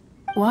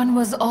 One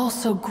was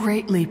also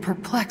greatly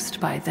perplexed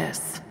by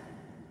this.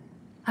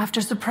 After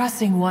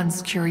suppressing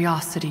one's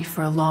curiosity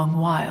for a long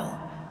while,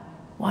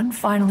 one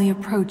finally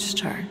approached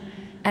her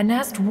and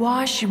asked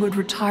why she would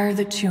retire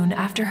the tune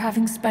after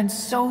having spent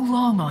so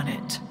long on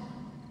it.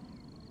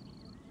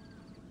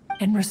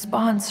 In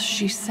response,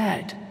 she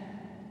said,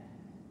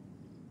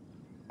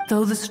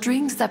 "Though the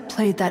strings that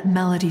played that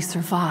melody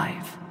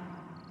survive,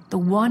 the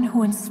one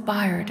who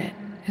inspired it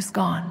is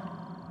gone.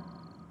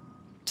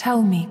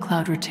 Tell me,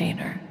 Cloud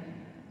Retainer,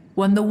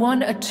 when the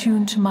one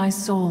attuned to my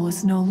soul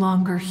is no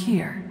longer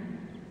here,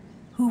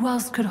 who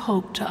else could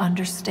hope to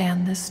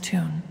understand this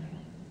tune?"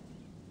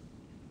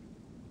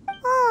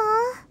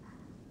 Aw,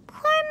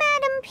 poor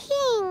Madame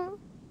Ping.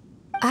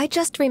 I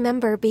just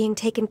remember being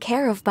taken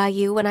care of by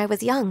you when I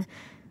was young.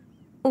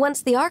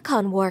 Once the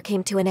Archon War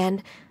came to an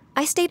end,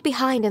 I stayed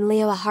behind in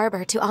Liyue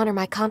Harbor to honor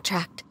my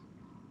contract.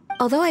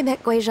 Although I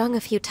met Guizhong a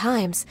few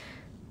times,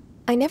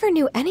 I never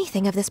knew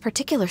anything of this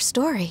particular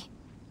story.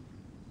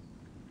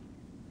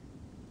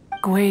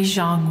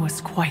 Guizhong was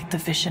quite the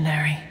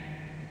visionary,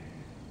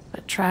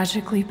 but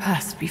tragically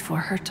passed before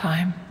her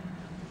time.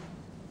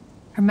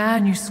 Her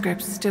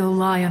manuscripts still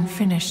lie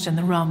unfinished in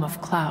the realm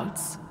of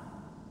clouds.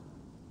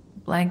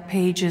 Blank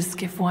pages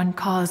give one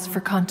cause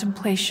for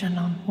contemplation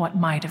on what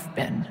might have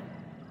been.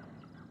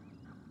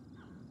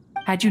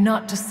 Had you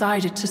not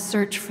decided to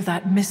search for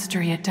that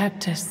mystery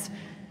Adeptus,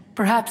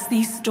 perhaps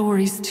these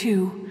stories,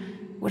 too,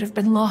 would have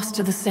been lost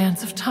to the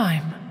sands of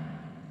time.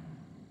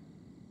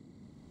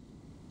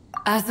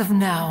 As of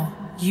now,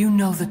 you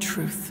know the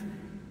truth.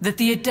 That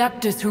the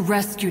Adeptus who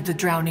rescued the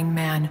drowning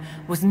man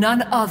was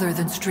none other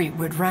than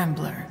Streetward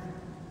Rambler.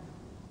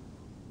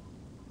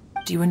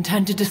 Do you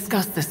intend to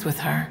discuss this with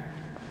her?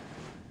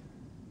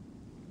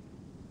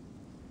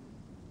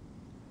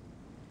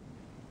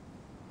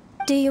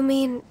 Do you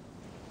mean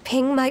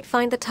Ping might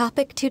find the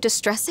topic too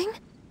distressing?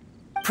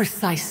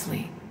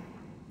 Precisely.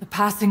 The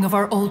passing of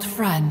our old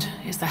friend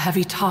is a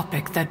heavy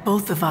topic that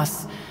both of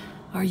us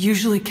are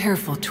usually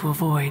careful to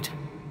avoid.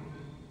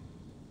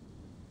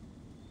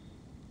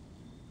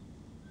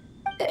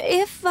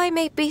 If I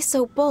may be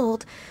so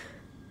bold,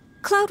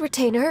 Cloud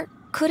Retainer,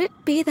 Could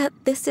it be that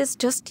this is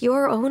just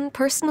your own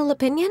personal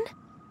opinion?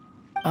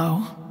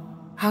 Oh?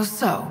 How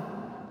so?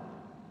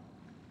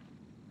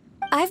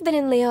 I've been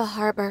in Liyue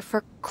Harbor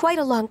for quite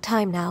a long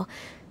time now,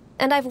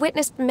 and I've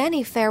witnessed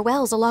many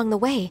farewells along the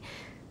way,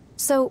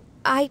 so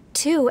I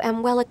too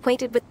am well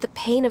acquainted with the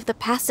pain of the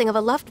passing of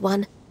a loved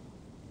one.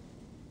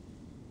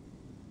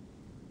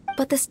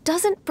 But this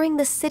doesn't bring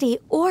the city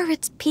or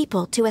its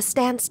people to a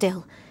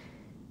standstill.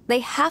 They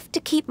have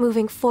to keep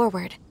moving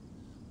forward.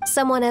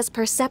 Someone as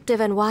perceptive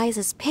and wise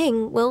as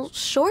Ping will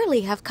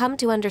surely have come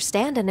to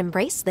understand and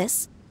embrace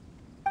this.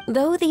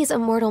 Though these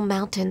immortal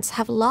mountains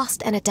have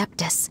lost an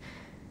Adeptus,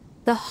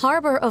 the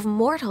harbor of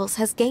mortals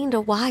has gained a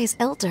wise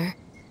elder.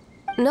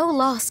 No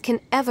loss can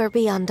ever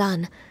be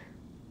undone,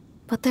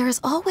 but there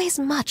is always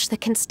much that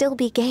can still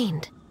be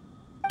gained.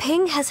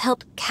 Ping has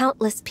helped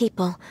countless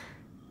people,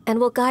 and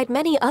will guide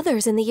many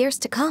others in the years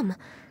to come.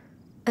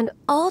 And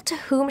all to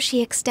whom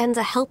she extends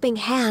a helping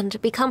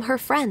hand become her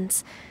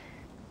friends.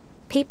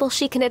 People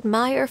she can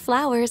admire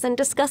flowers and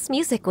discuss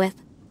music with.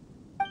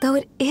 Though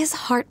it is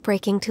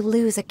heartbreaking to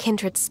lose a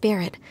kindred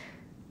spirit,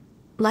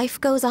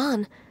 life goes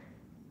on,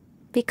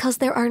 because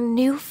there are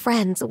new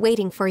friends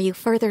waiting for you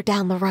further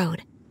down the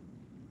road.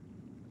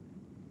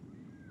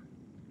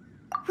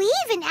 We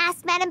even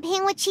asked Madame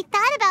Ping what she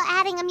thought about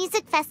adding a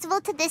music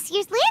festival to this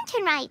year's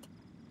Lantern Rite.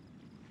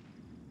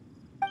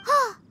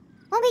 Oh,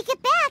 when we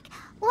get back,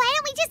 why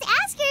don't we just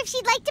ask her if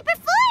she'd like to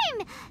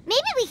perform?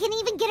 Maybe we can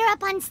even get her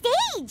up on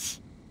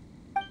stage.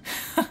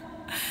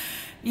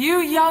 You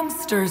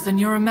youngsters and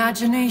your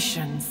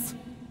imaginations.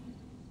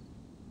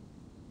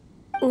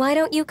 Why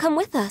don't you come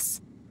with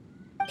us?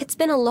 It's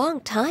been a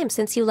long time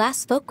since you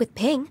last spoke with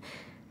Ping,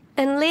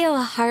 and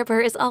Liyue Harbor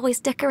is always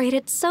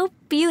decorated so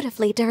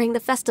beautifully during the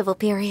festival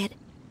period.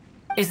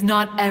 Is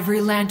not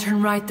every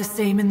Lantern Rite the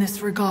same in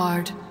this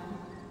regard?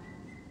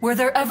 Were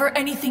there ever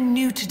anything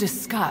new to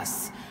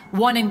discuss?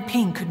 One in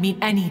Ping could meet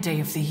any day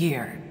of the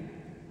year.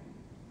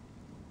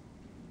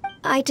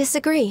 I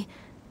disagree.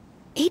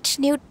 Each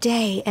new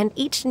day and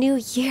each new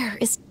year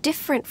is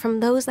different from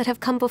those that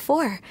have come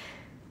before.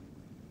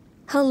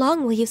 How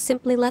long will you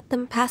simply let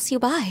them pass you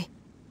by?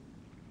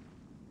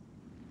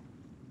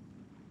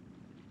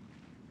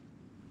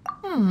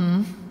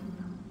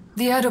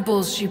 The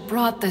edibles she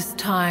brought this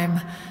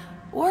time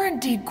were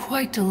indeed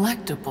quite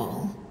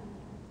delectable.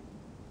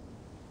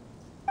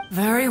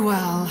 Very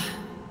well.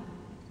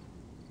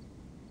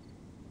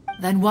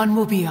 Then one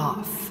will be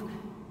off.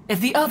 If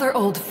the other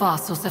old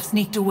fossils have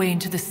sneaked away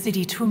into the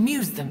city to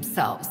amuse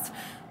themselves,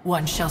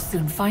 one shall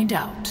soon find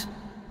out.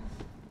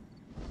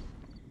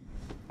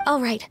 All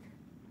right.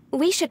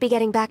 We should be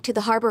getting back to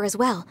the harbor as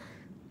well.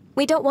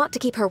 We don't want to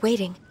keep her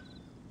waiting.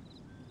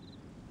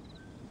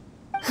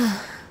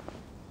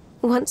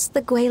 Once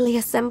the Guili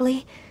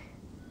Assembly,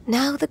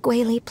 now the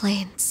Guili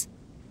Plains.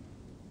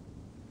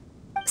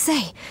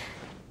 Say,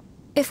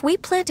 if we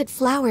planted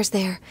flowers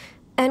there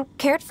and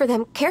cared for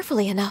them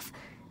carefully enough,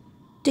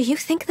 do you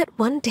think that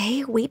one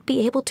day we'd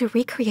be able to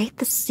recreate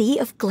the sea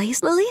of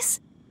glaze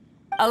lilies?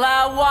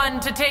 Allow one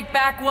to take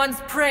back one's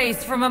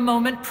praise from a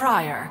moment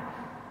prior.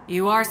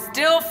 You are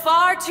still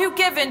far too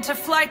given to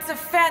flights of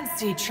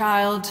fancy,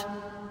 child.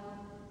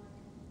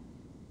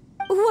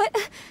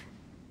 What?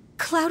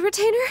 Cloud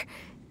Retainer?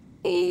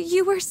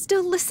 You were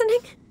still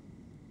listening?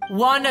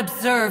 One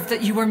observed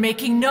that you were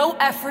making no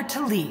effort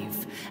to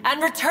leave,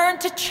 and returned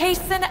to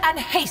chasten and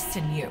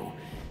hasten you.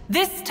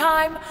 This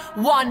time,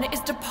 one is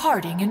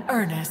departing in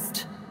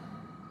earnest.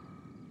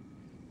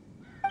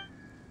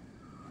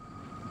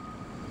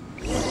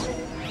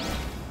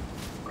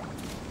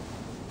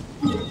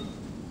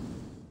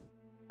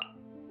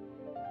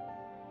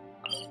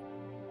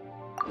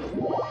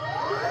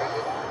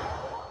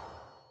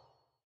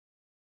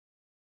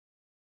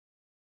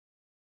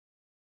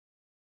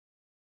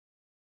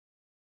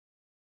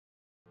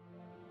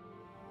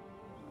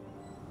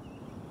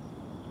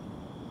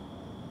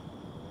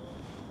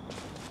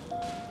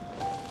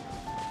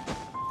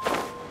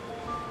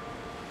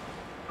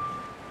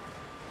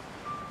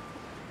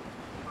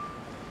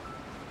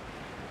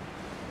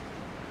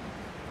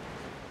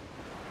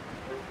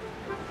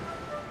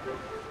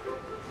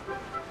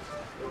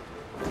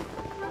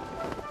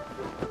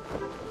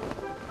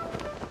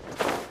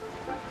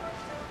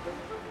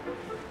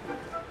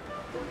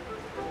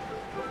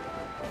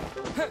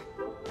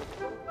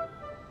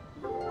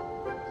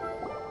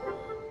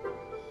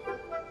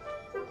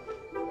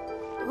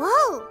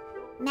 Whoa!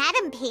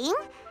 Madame Ping?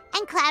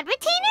 And Cloud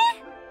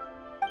Retainer?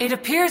 It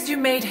appears you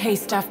made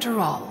haste after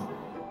all.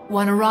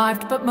 One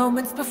arrived but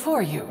moments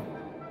before you.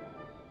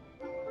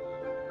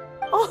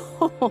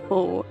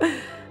 Oh,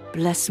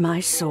 bless my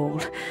soul.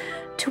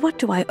 To what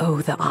do I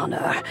owe the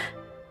honor?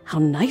 How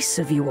nice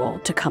of you all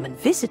to come and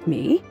visit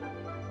me.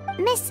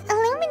 Miss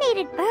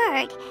Illuminated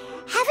Bird,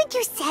 haven't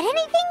you said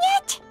anything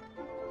yet?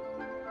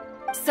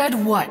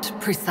 Said what,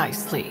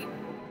 precisely?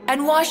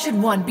 And why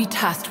should one be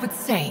tasked with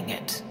saying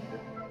it?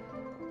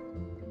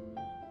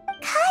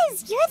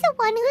 'Cause you're the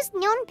one who's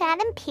known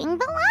Madame Ping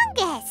the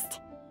longest.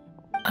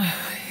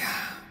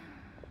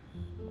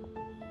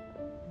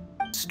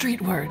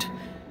 Street word.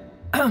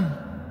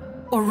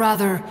 Or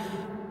rather,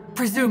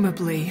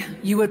 presumably,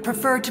 you would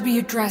prefer to be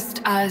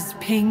addressed as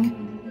Ping?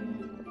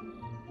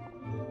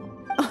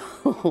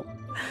 Oh,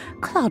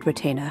 Cloud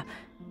Retainer,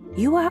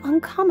 you are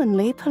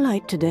uncommonly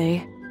polite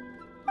today.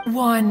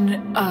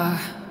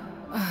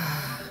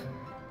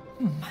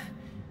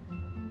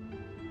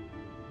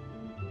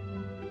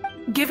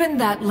 Given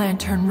that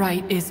Lantern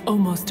Rite is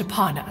almost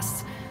upon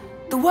us,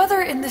 the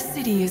weather in the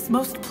city is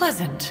most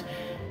pleasant,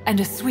 and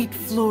a sweet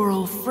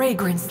floral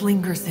fragrance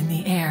lingers in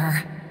the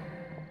air.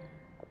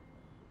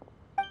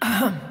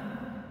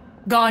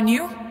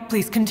 Ganyu,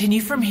 please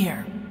continue from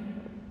here.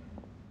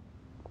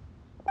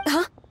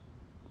 Huh?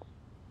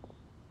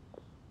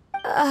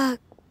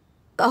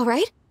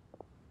 Alright.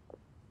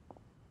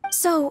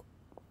 So,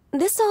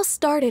 this all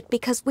started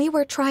because we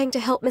were trying to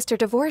help Mr.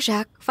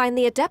 Dvorak find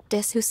the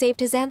Adeptus who saved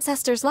his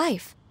ancestor's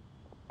life.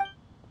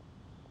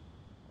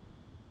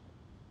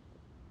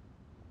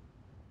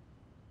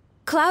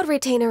 Cloud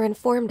Retainer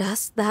informed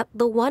us that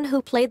the one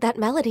who played that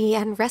melody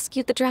and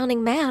rescued the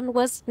drowning man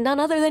was none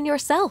other than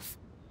yourself.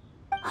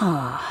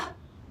 Ah,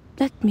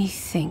 let me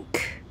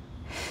think.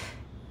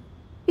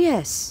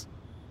 Yes,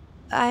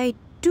 I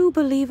do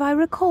believe I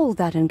recall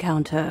that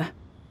encounter.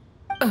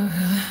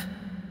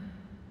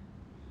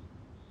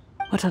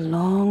 What a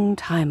long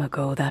time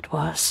ago that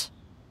was.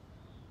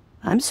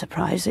 I'm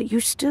surprised that you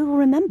still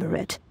remember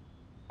it.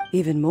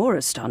 Even more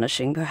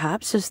astonishing,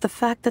 perhaps, is the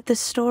fact that this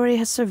story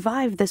has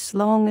survived this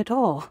long at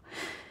all,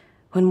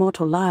 when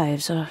mortal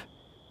lives are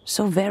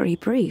so very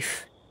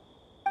brief.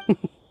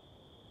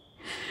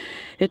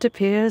 It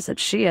appears that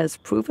she has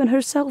proven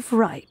herself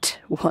right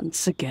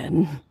once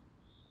again.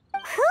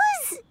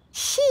 Who's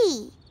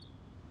she?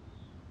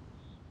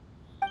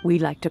 We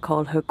like to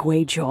call her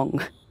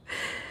Guizhong.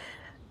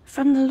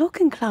 From the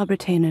look in Cloud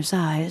Retainer's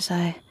eyes,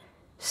 I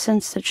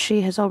sense that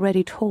she has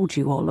already told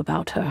you all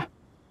about her.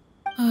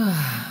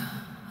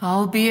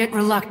 Albeit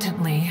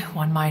reluctantly,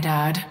 one might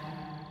add.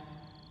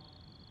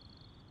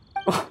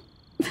 Oh,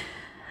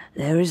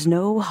 there is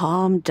no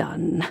harm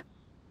done.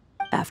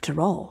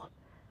 After all,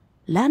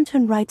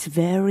 Lantern Rite's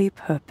very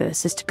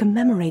purpose is to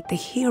commemorate the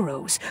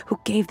heroes who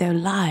gave their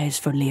lives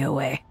for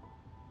Liyue.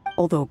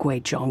 Although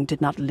Guizhong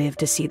did not live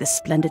to see the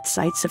splendid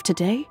sights of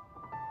today,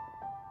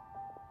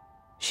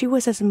 she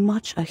was as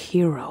much a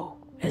hero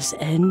as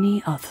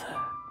any other.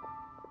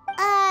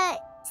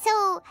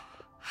 So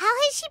how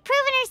has she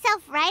proven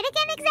herself right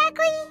again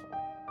exactly?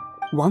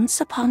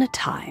 Once upon a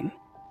time,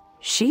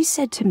 she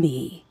said to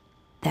me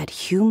that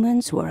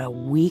humans were a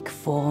weak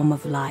form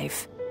of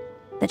life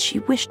that she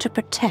wished to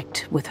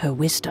protect with her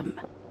wisdom.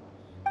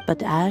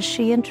 But as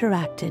she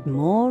interacted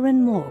more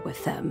and more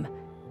with them,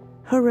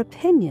 her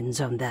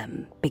opinions on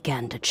them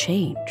began to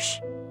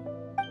change.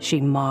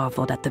 She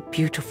marveled at the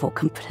beautiful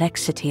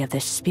complexity of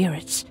their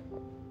spirits,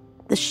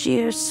 the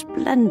sheer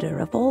splendor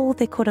of all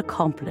they could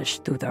accomplish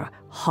through their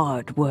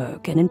hard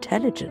work and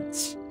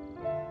intelligence.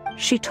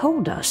 She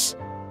told us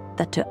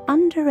that to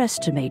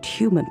underestimate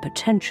human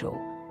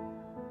potential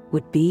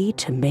would be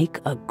to make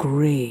a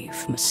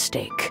grave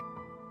mistake.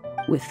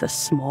 With the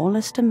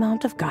smallest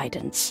amount of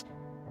guidance,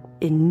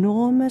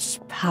 enormous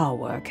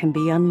power can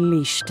be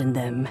unleashed in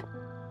them.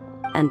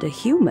 And a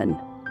human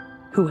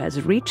who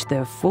has reached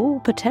their full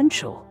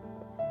potential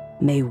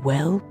may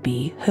well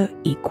be her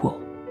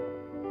equal.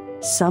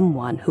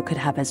 Someone who could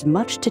have as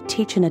much to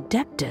teach an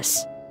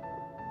Adeptus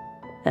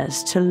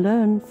as to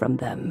learn from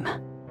them.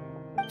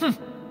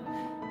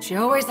 She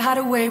always had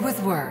a way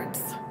with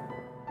words.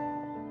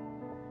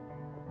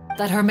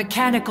 That her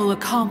mechanical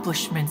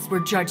accomplishments were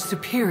judged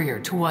superior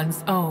to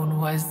one's own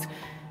was,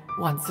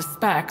 one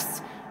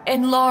suspects,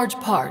 in large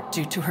part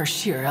due to her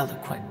sheer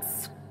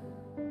eloquence.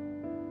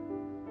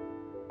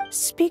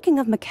 Speaking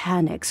of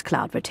mechanics,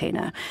 Cloud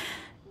Retainer,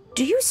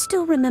 do you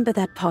still remember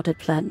that potted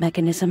plant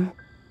mechanism?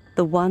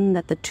 The one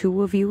that the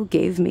two of you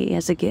gave me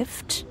as a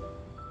gift?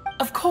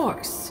 Of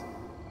course.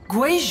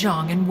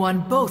 Guizhong and one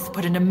both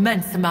put an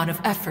immense amount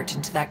of effort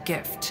into that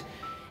gift.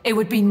 It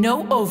would be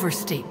no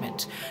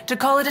overstatement to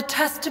call it a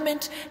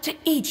testament to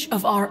each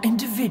of our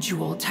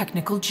individual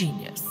technical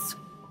genius.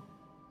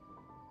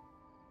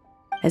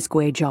 As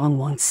Guizhong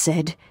once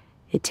said,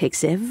 it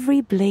takes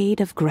every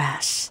blade of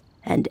grass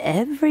and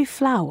every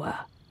flower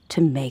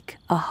to make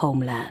a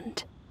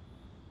homeland.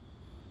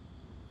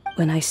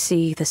 When I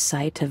see the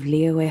sight of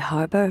Liyue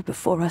Harbor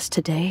before us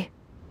today,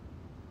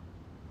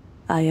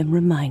 I am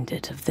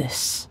reminded of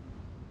this.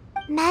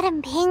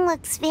 Madam Ping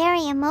looks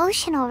very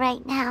emotional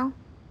right now.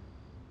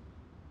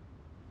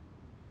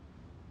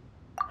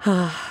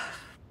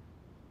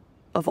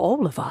 Of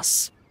all of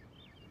us,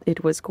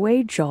 it was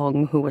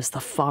Guizhong who was the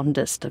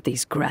fondest of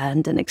these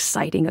grand and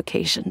exciting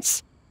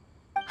occasions.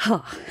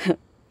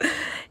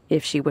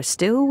 If she were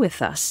still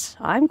with us,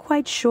 I'm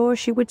quite sure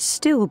she would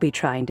still be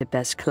trying to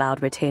best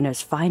Cloud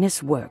Retainer's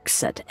finest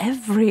works at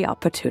every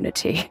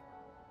opportunity.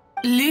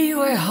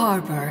 Liyue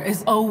Harbor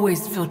is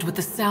always filled with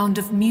the sound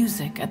of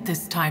music at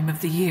this time of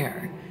the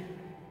year.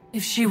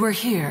 If she were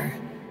here,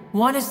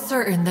 one is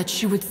certain that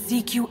she would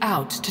seek you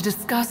out to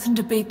discuss and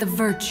debate the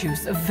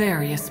virtues of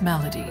various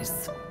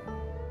melodies.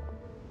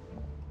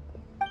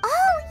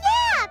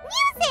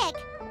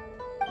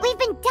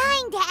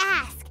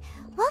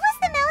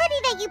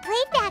 you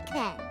played back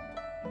then.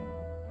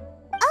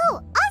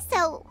 Oh,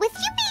 also, with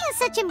you being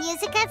such a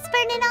music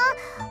expert and all,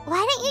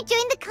 why don't you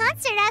join the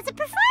concert as a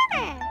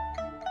performer?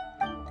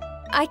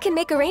 I can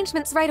make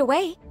arrangements right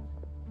away.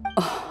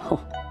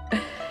 Oh,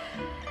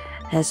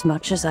 as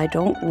much as I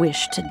don't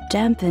wish to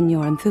dampen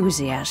your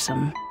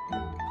enthusiasm,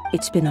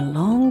 it's been a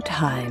long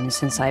time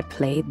since I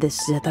played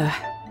this zither.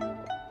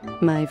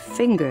 My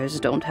fingers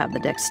don't have the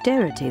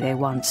dexterity they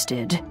once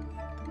did.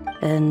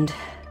 And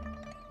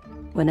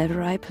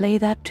whenever I play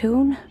that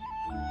tune,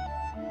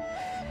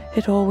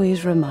 it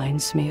always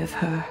reminds me of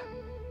her.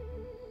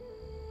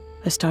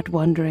 I start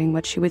wondering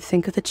what she would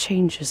think of the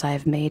changes I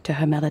have made to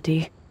her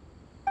melody.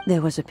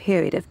 There was a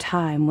period of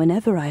time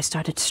whenever I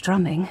started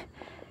strumming,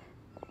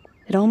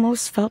 it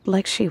almost felt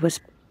like she was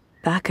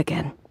back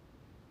again.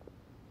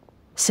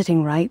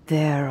 Sitting right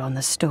there on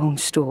the stone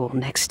stool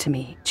next to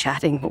me,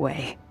 chatting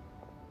away.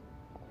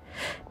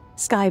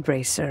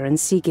 Skybracer and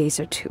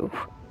Seagazer too,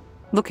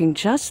 looking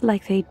just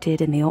like they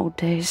did in the old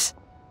days.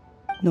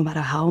 No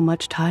matter how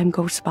much time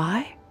goes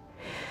by,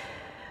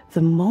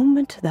 the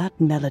moment that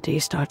melody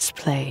starts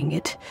playing,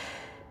 it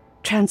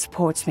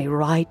transports me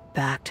right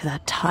back to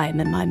that time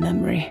in my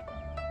memory.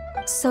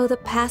 So the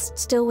past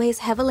still weighs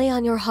heavily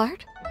on your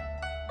heart?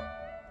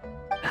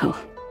 Well,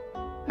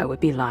 I would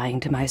be lying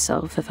to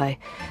myself if I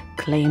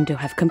claimed to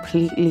have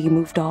completely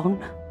moved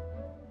on.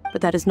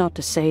 But that is not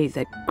to say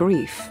that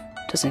grief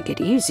doesn't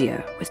get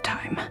easier with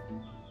time.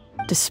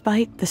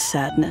 Despite the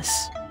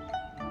sadness,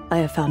 I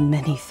have found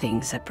many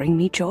things that bring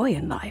me joy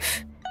in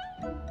life.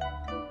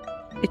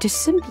 It is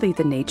simply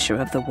the nature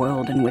of the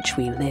world in which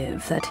we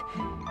live that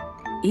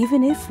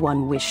even if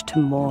one wished to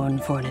mourn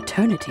for an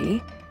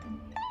eternity,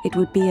 it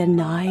would be a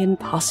nigh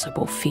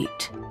impossible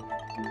feat.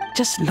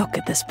 Just look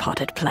at this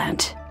potted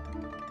plant.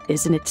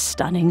 Isn't it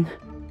stunning?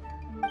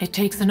 It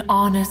takes an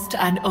honest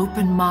and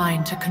open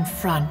mind to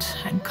confront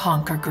and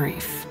conquer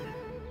grief.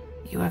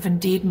 You have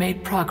indeed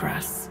made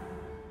progress.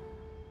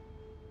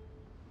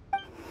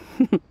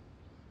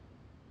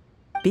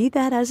 Be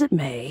that as it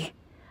may,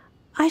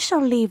 I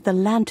shall leave the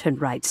lantern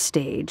rite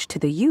stage to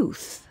the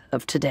youth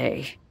of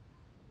today.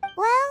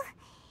 Well,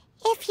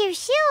 if you're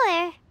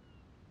sure.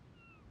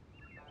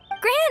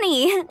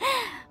 Granny!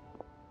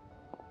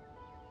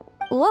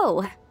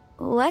 Whoa,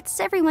 what's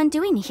everyone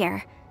doing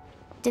here?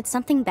 Did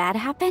something bad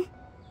happen?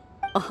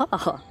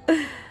 Ah,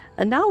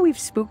 and now we've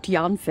spooked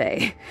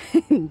Yanfei.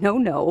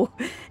 No,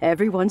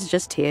 everyone's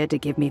just here to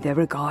give me their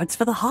regards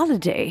for the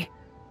holiday.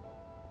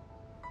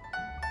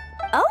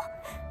 Oh,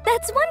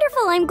 that's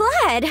wonderful, I'm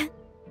glad.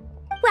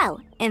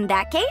 Well, in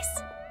that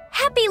case,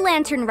 happy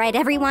Lantern Rite,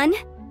 everyone!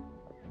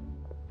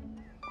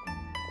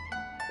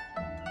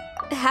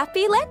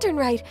 Happy Lantern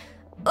Rite!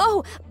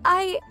 Oh,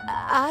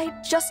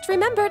 I just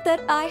remembered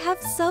that I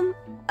have some,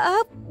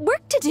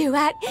 work to do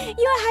at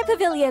Yuehai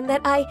Pavilion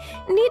that I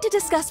need to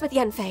discuss with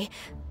Yanfei.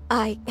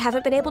 I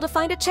haven't been able to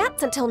find a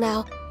chance until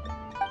now.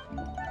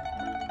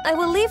 I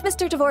will leave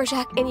Mr.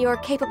 Dvorak in your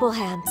capable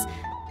hands.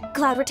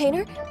 Cloud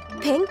Retainer,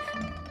 Ping,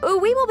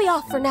 we will be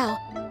off for now.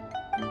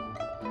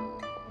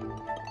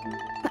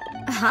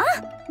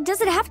 Huh?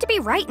 Does it have to be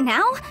right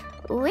now?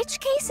 Which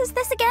case is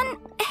this again?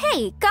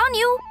 Hey,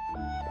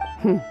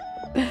 Ganyu!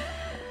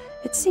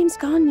 It seems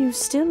Ganyu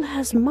still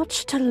has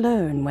much to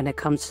learn when it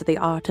comes to the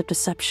art of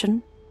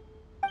deception.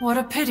 What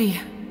a pity.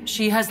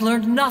 She has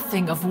learned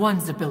nothing of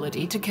one's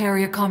ability to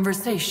carry a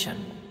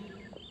conversation.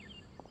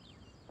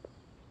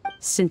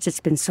 Since it's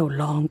been so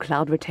long,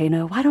 Cloud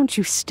Retainer, why don't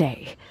you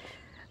stay?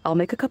 I'll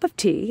make a cup of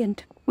tea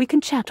and we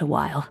can chat a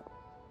while.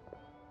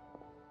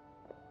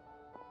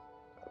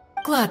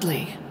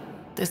 Gladly.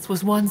 This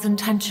was one's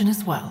intention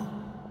as well.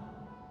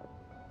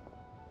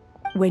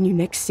 When you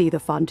next see the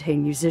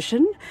Fontaine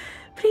musician,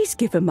 please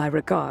give him my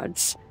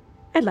regards.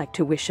 I'd like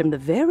to wish him the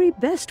very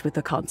best with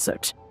the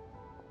concert.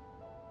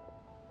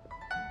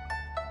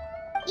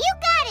 You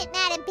got it,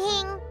 Madam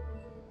Ping!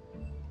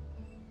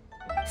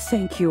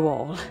 Thank you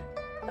all.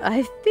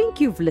 I think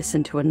you've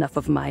listened to enough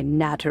of my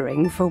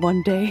nattering for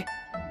one day.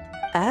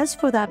 As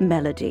for that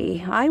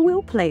melody, I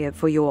will play it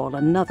for you all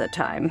another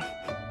time.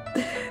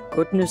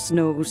 Goodness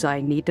knows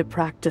I need to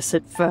practice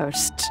it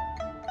first.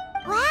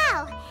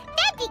 Wow,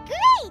 that'd be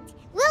great!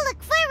 We'll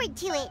look forward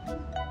to it.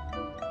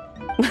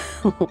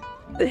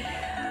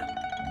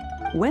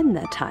 When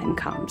that time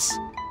comes,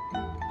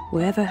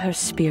 wherever her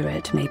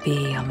spirit may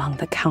be among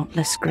the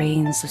countless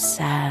grains of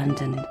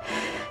sand and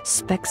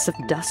specks of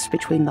dust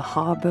between the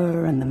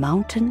harbor and the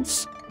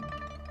mountains,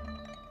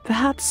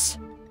 perhaps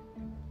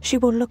she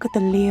will look at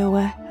the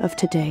Liyue of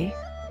today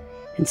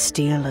and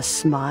steal a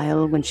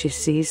smile when she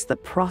sees the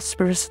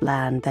prosperous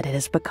land that it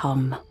has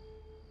become.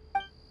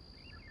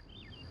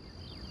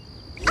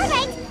 All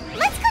right,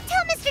 let's go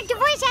tell Mr.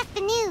 Dvorak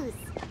the news.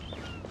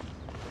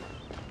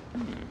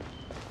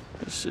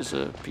 This is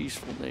a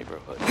peaceful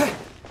neighborhood.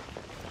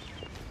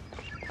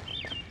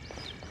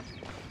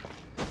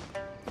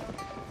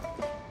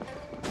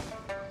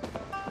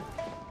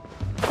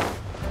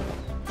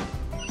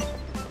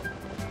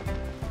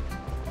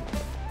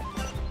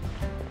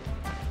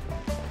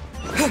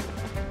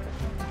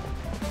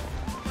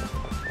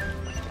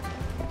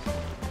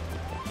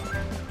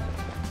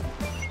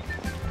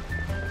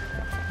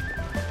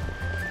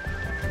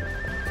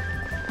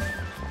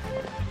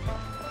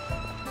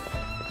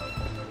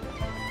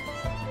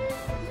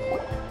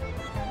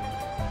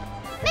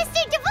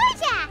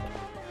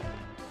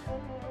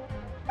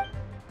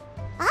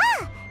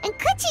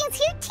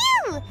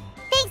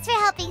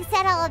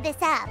 set all of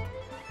this up.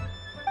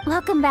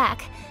 Welcome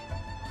back.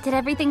 Did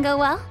everything go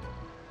well?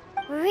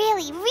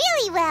 Really,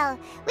 really well.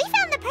 We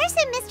found the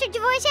person Mr.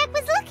 Dvorak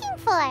was looking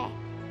for.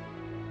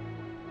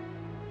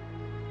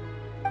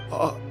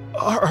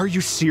 Are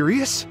you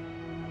serious?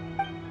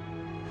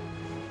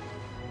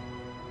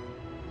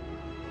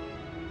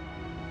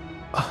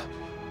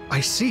 I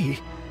see.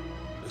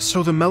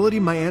 So the melody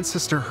my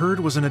ancestor heard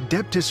was an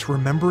adeptus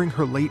remembering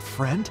her late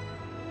friend?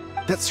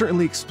 That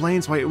certainly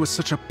explains why it was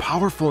such a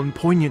powerful and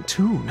poignant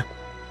tune.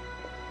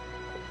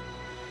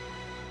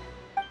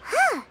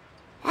 Huh.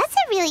 That's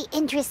a really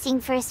interesting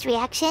first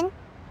reaction.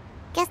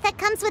 Guess that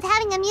comes with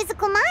having a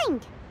musical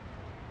mind.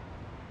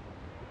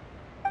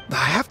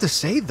 I have to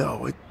say,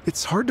 though,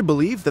 it's hard to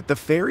believe that the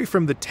fairy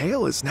from the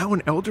tale is now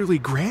an elderly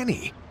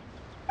granny.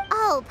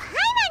 Oh,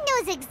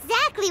 Paimon knows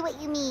exactly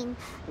what you mean.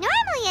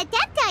 Normally,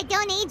 Adepti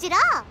don't age at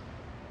all.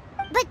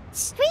 But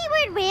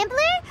Streetward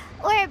Rambler,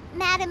 or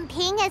Madame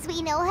Ping as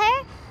we know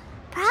her,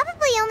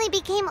 probably only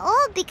became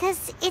old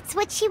because it's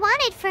what she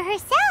wanted for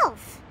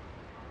herself.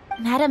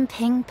 Madame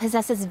Ping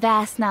possesses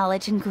vast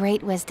knowledge and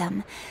great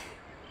wisdom.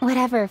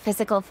 Whatever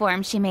physical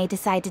form she may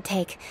decide to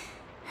take,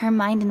 her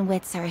mind and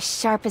wits are as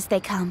sharp as they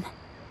come.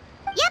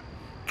 Yep,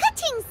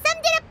 Kuching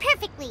summed it up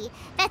perfectly.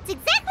 That's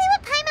exactly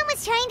what Paimon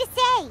was trying to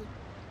say.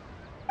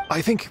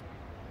 I think...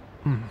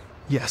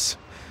 yes.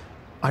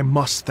 I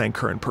must thank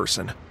her in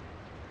person.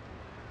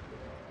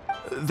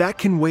 That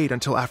can wait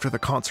until after the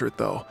concert,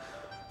 though.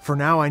 For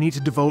now, I need to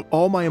devote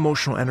all my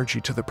emotional energy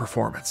to the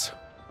performance.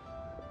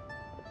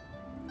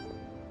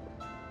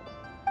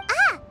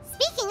 Ah,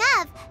 speaking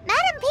of,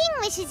 Madame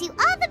Ping wishes you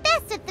all the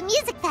best at the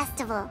music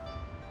festival.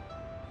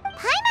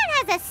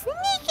 Paimon has a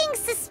sneaking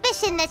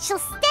suspicion that she'll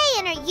stay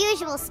in her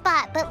usual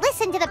spot, but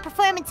listen to the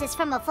performances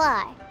from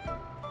afar.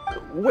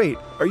 Wait,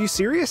 are you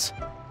serious?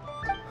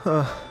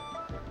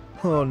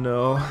 Oh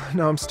no,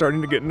 now I'm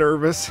starting to get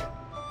nervous.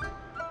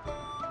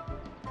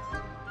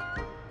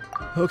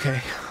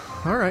 Okay,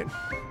 alright.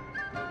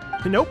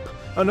 Nope,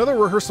 another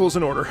rehearsal is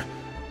in order.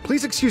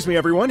 Please excuse me,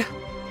 everyone.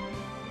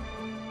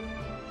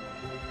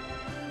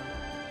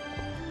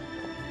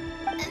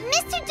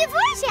 Mr.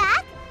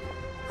 Dvorak?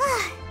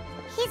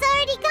 He's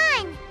already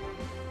gone.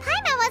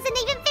 Paimon wasn't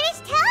even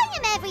finished telling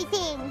him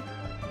everything.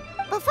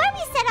 Before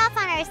we set off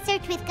on our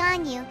search with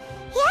Ganyu,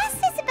 he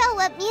asked us about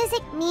what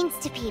music means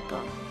to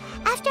people.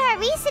 After our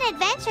recent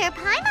adventure,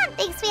 Paimon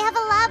thinks we have a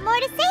lot more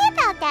to say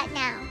about that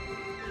now.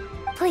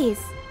 Please,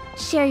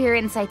 share your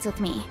insights with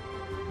me.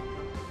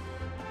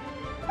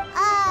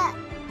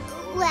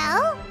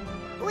 Well,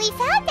 we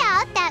found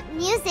out that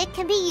music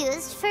can be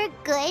used for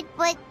good,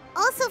 but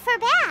also for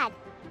bad.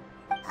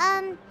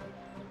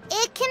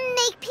 It can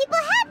make people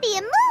happy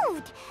and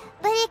moved,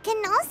 but it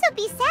can also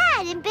be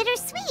sad and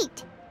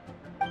bittersweet.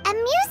 And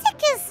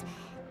music is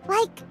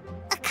like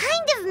a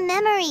kind of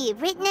memory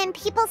written in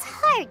people's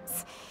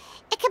hearts.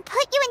 It can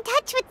put you in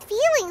touch with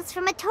feelings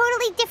from a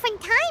totally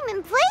different time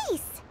and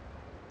place.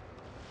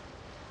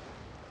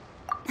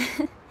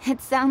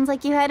 It sounds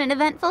like you had an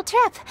eventful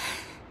trip.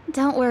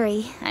 Don't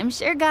worry, I'm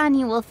sure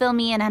Ganyu will fill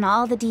me in on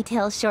all the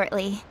details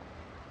shortly.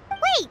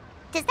 Wait,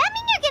 does that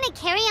mean you're gonna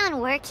carry on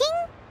working?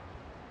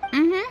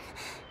 Mm-hmm.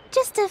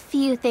 Just a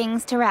few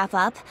things to wrap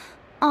up.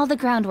 All the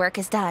groundwork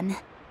is done.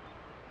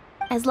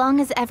 As long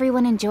as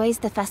everyone enjoys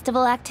the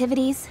festival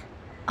activities,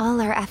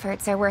 all our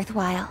efforts are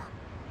worthwhile.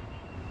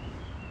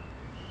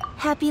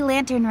 Happy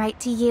Lantern Rite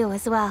to you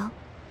as well.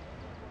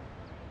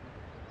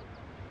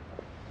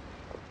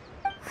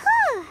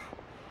 Whew.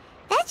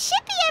 That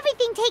should be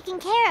everything taken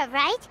care of,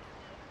 right?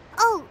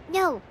 Oh,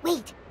 no,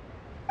 wait.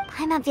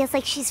 Paimon feels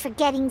like she's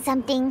forgetting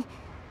something.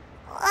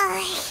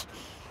 What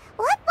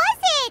was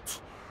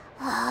it?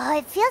 Oh,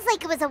 it feels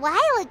like it was a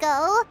while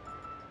ago.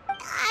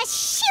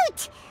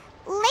 Shoot!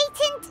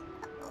 Latent...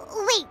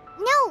 Wait,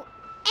 no.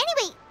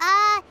 Anyway,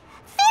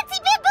 fancy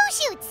bamboo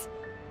shoots!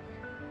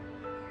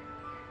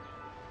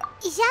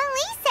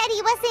 Zhangli said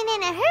he wasn't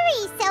in a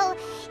hurry, so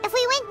if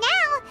we went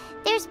now,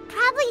 there's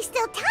probably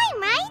still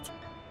time, right?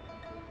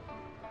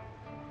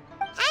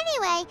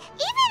 Anyway,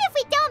 even if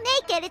we don't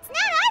make it, it's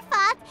not our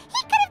fault.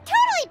 He could have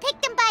totally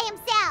picked them by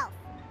himself.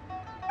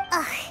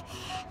 Ugh.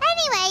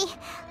 Anyway,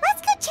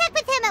 let's go check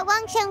with him at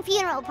Wangsheng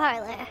Funeral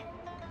Parlor.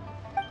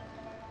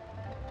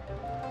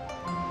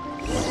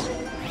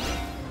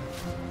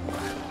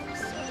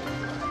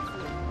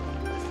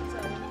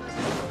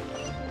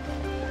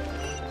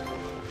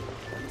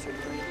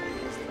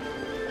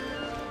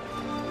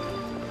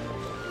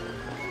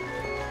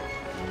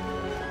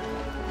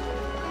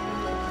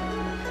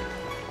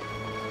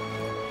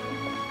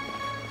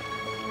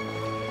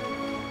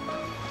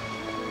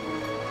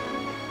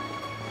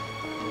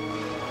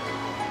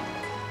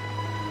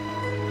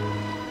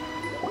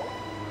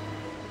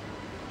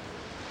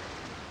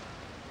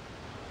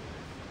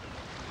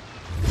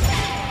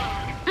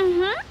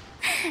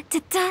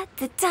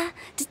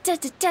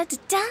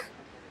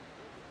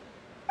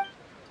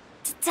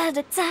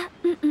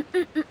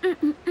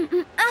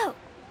 Oh!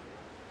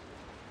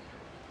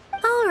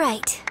 All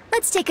right,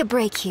 let's take a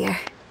break here.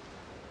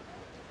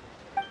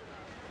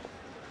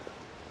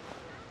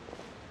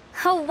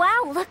 Oh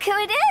wow, look who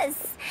it is!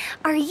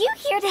 Are you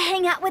here to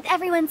hang out with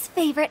everyone's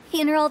favorite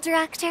funeral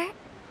director?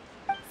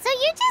 So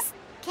you're just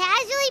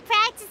casually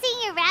practicing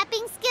your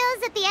rapping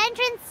skills at the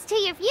entrance to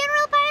your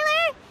funeral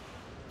parlor?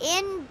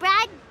 In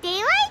broad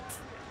daylight?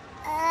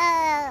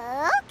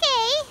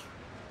 Okay.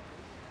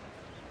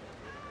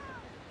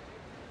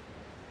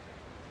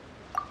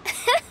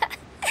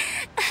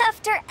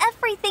 After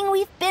everything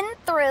we've been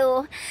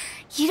through,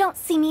 you don't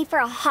see me for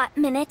a hot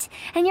minute,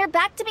 and you're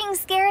back to being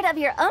scared of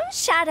your own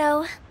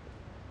shadow.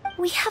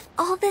 We have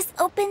all this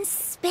open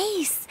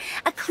space,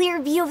 a clear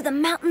view of the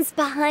mountains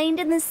behind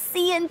and the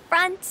sea in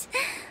front.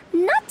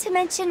 Not to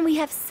mention we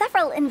have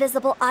several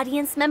invisible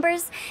audience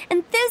members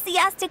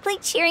enthusiastically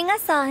cheering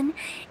us on.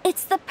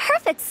 It's the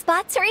perfect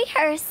spot to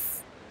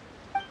rehearse.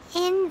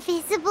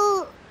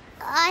 Invisible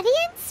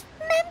audience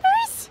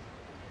members?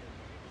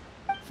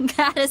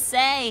 Gotta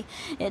say,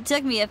 it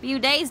took me a few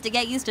days to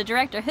get used to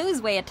Director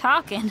Who's way of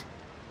talking.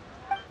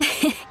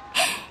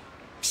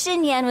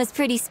 Xinyan was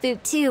pretty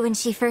spooked too when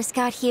she first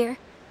got here.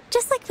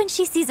 Just like when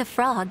she sees a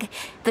frog,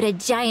 but a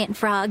giant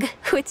frog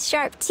with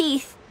sharp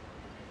teeth.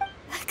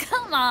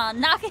 Come on,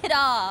 knock it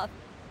off.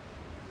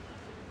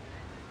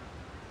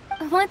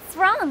 What's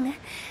wrong?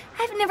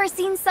 I've never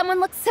seen someone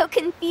look so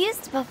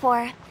confused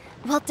before.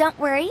 Well, don't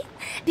worry,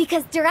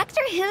 because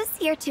Director Who's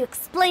here to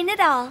explain it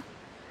all.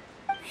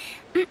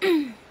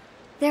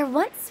 There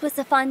once was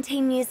a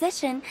Fontaine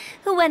musician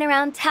who went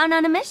around town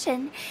on a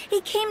mission.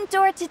 He came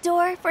door to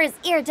door for his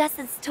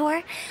iridescence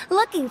tour,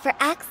 looking for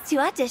acts to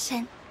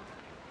audition.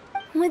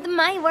 With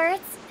my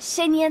words,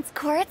 Xinyan's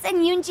chords, and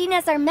Yunjin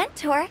as our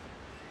mentor,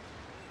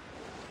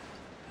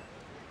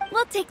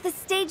 we'll take the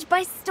stage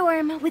by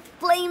storm with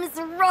flames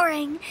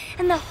roaring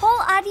and the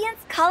whole audience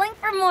calling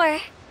for more.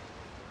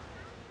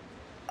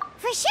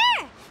 For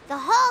sure! The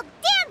whole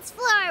dance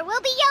floor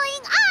will be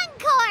yelling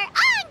encore!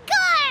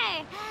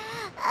 Encore!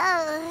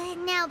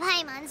 Oh, now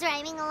Paimon's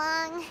rhyming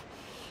along.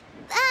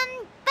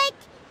 But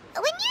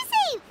when you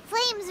say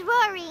flames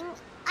roaring,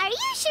 are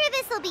you sure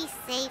this'll be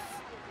safe?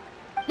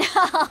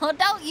 No,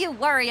 don't you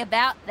worry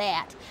about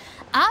that.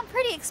 I'm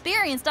pretty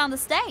experienced on the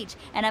stage,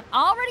 and I've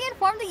already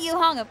informed the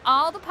Guizhong of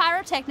all the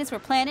pyrotechnics we're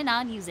planning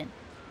on using.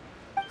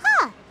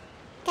 Huh.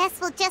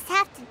 Guess we'll just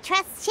have to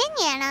trust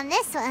Xinyan on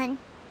this one.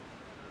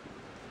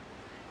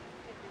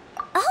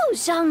 Oh,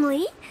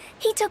 Zhongli.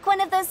 He took one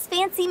of those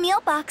fancy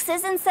meal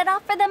boxes and set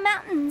off for the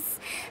mountains.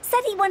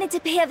 Said he wanted to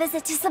pay a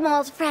visit to some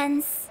old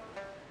friends.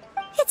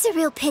 It's a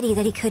real pity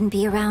that he couldn't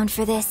be around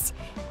for this.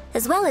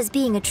 As well as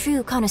being a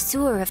true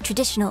connoisseur of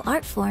traditional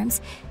art forms,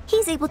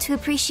 he's able to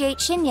appreciate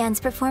Xinyan's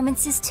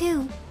performances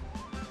too.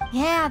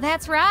 Yeah,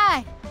 that's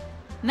right.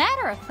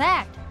 Matter of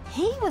fact,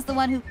 he was the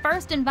one who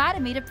first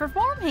invited me to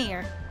perform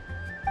here.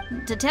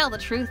 To tell the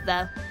truth,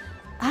 though,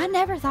 I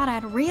never thought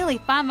I'd really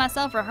find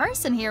myself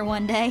rehearsing here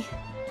one day.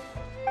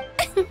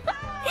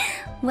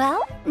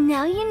 Well,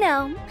 now you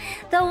know.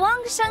 The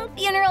Wangsheng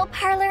Funeral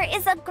Parlor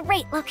is a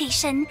great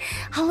location.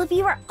 All of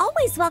you are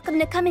always welcome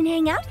to come and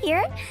hang out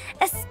here,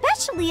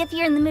 especially if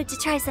you're in the mood to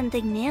try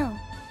something new.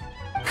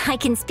 I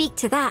can speak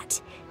to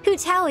that. Hu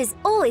Tao is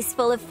always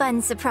full of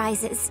fun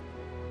surprises.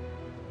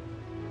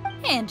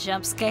 And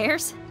jump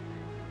scares.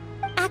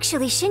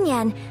 Actually,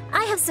 Xinyan,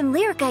 I have some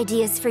lyric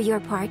ideas for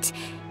your part.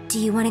 Do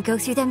you want to go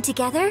through them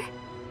together?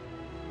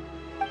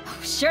 Oh,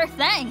 sure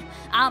thing.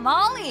 I'm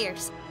all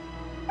ears.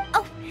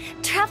 Oh,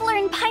 Traveler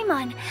in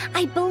Paimon,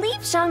 I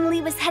believe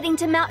Zhongli was heading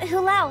to Mount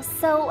Hulao,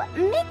 so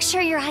make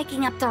sure you're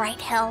hiking up the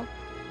right hill.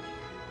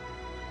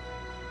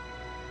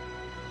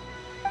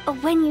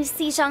 When you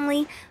see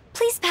Zhongli,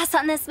 please pass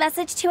on this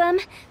message to him.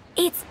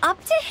 It's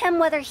up to him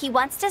whether he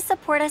wants to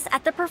support us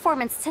at the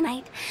performance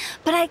tonight,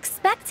 but I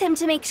expect him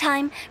to make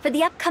time for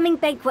the upcoming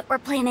banquet we're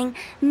planning.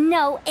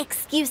 No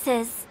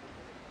excuses.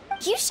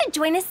 You should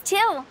join us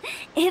too.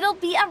 It'll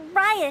be a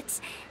riot.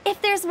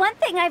 If there's one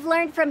thing I've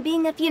learned from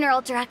being a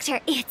funeral director,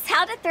 it's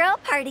how to throw a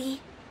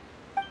party.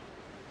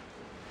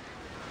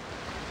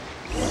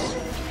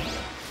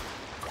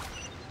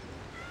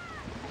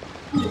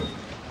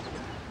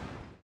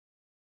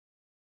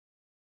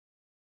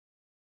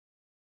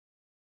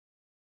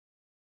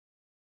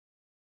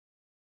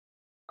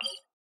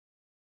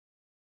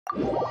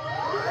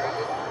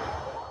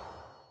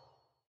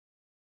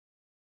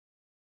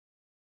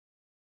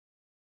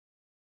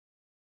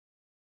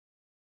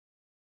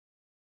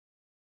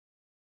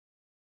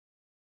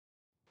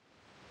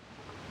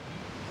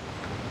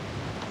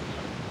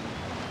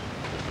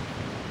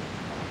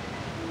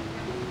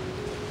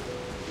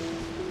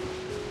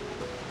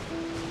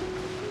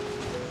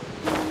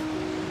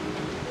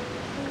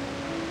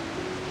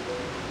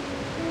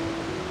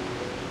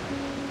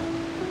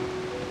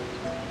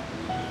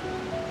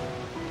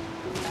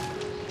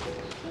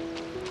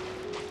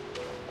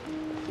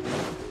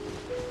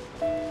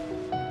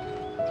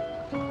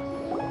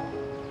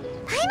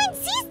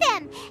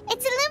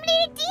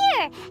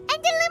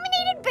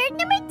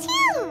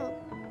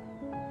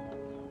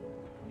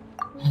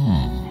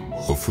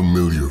 A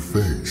familiar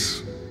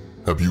face.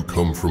 Have you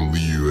come from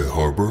Liyue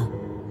Harbor?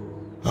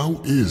 How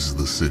is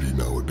the city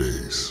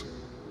nowadays?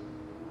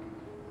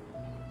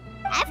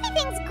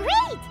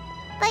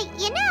 But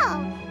you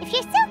know, if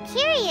you're so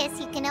curious,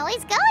 you can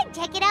always go and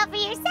check it out for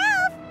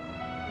yourself.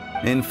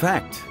 In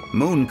fact,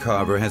 Moon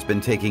Carver has been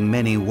taking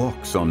many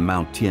walks on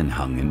Mount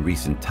Tianheng in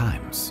recent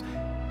times.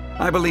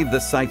 I believe the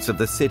sights of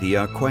the city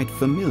are quite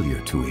familiar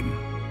to him.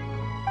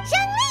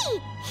 Zhongli!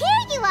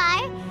 Here you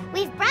are!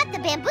 We've brought the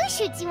bamboo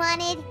shoots you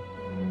wanted.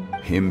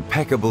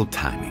 Impeccable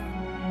timing.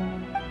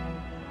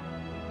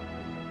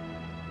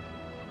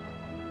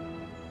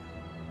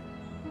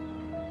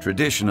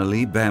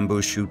 Traditionally,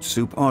 bamboo shoot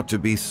soup ought to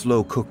be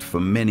slow-cooked for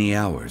many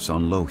hours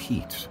on low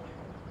heat.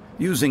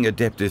 Using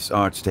Adeptus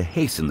arts to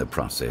hasten the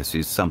process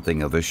is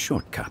something of a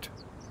shortcut.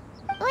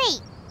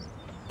 Wait,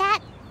 that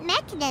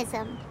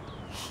mechanism,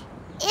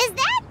 is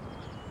that?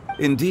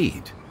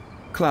 Indeed.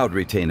 Cloud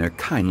Retainer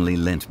kindly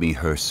lent me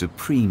her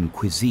supreme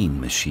cuisine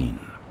machine.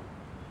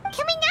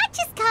 Can we not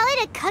just call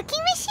it a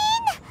cooking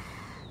machine?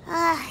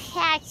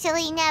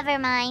 Actually, never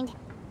mind.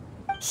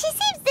 She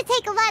seems to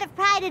take a lot of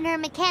pride in her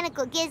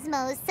mechanical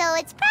gizmos, so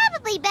it's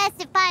probably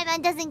best if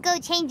Paimon doesn't go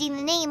changing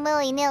the name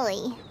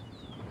willy-nilly.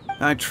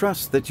 I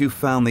trust that you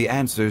found the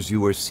answers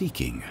you were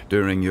seeking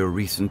during your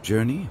recent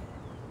journey?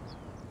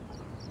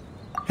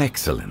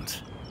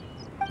 Excellent.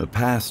 The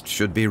past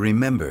should be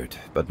remembered,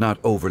 but not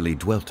overly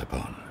dwelt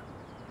upon.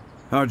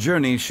 Our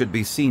journey should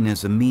be seen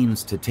as a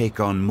means to take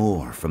on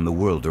more from the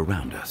world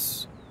around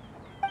us.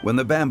 When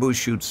the bamboo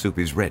shoot soup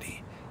is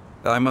ready,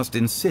 I must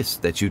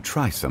insist that you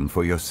try some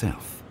for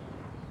yourself.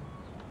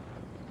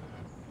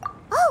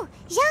 Oh,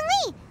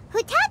 Zhongli!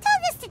 Huta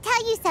told us to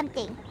tell you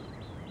something.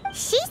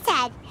 She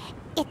said,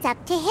 it's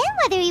up to him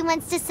whether he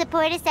wants to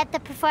support us at the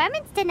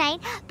performance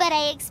tonight, but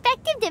I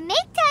expect him to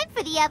make time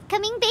for the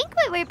upcoming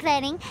banquet we're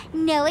planning.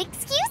 No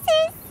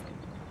excuses!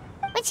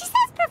 When she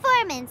says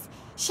performance,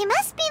 she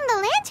must mean the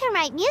Lantern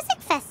Rite Music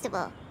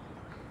Festival.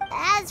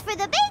 As for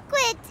the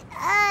banquet,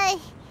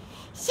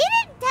 she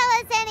didn't tell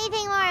us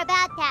anything more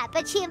about that,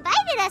 but she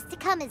invited us to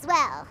come as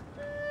well.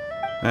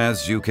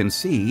 As you can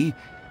see,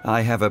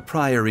 I have a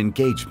prior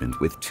engagement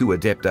with 2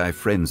 Adepti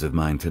friends of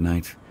mine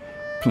tonight.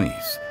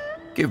 Please,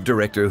 give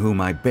Director Hu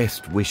my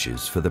best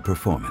wishes for the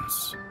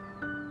performance.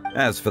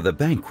 As for the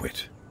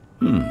banquet,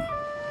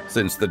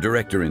 since the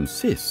Director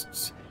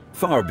insists,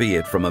 far be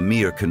it from a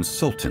mere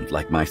consultant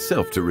like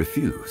myself to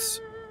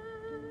refuse.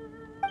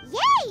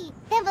 Yay!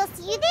 Then we'll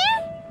see you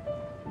there?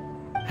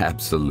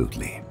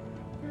 Absolutely.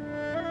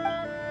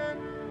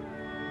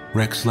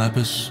 Rex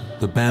Lapis,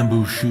 the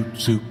bamboo shoot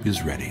soup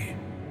is ready.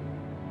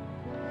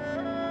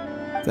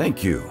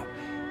 Thank you.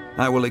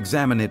 I will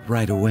examine it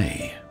right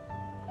away.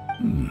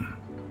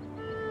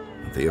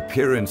 The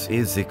appearance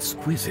is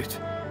exquisite,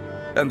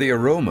 and the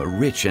aroma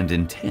rich and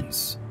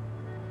intense.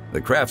 The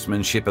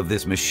craftsmanship of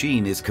this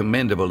machine is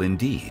commendable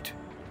indeed.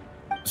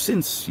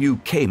 Since you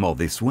came all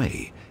this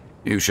way,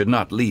 you should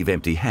not leave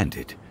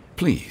empty-handed.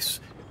 Please,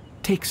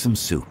 take some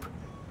soup.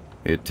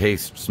 It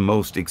tastes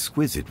most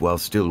exquisite while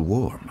still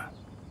warm.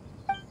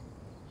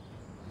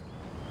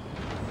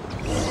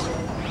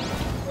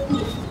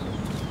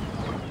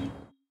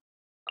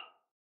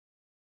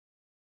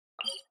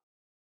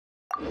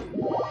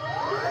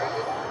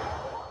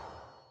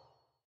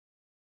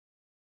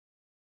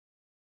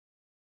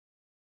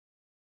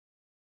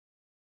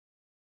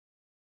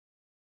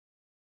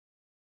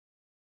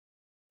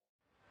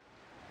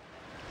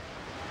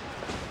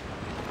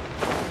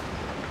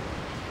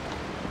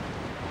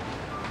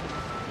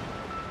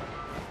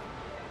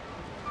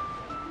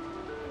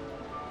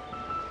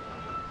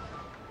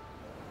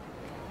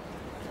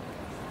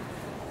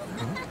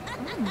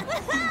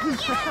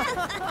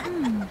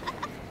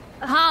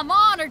 I'm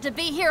honored to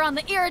be here on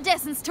the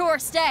Iridescence Tour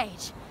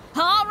stage.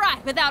 All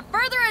right, without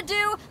further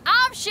ado,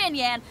 I'm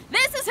Xinyan,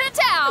 this is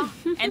Hitao,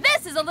 and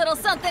this is a little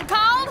something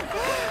called... The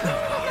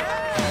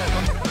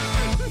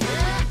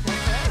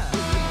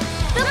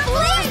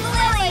Flame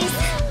Lilies!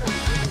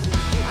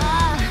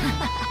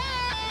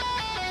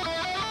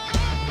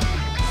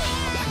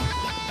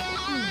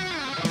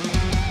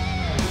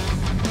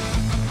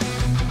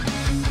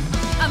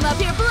 I'm up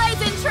here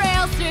blazing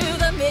trails through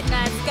the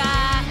midnight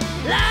sky,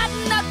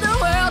 lighting up the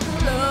world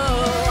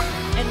below.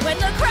 And when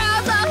the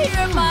crowds all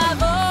hear my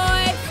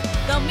voice,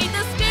 they'll meet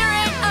the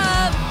spirit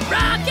of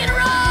rock and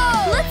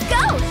roll. Let's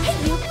go! Hey,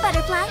 you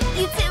butterfly,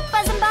 you two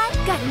buzzing by,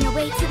 guiding your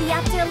way to the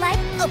afterlife,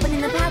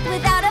 opening the path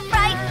without a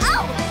fright.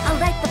 Oh! I'll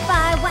light the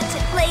fire, watch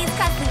it blaze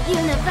across the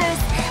universe.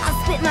 I'll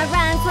spit my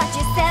rhymes, watch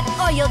you set,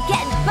 or you'll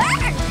get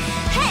burned.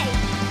 Hey!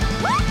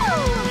 Woo!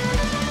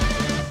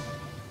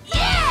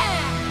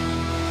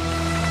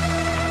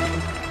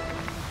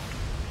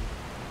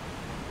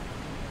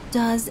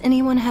 Does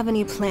anyone have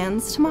any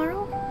plans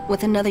tomorrow?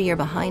 With another year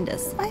behind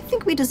us, I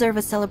think we deserve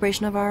a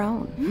celebration of our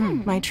own.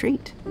 My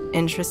treat.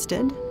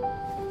 Interested?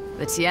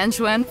 The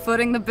Tianquan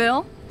footing the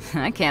bill?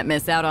 I can't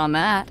miss out on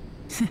that.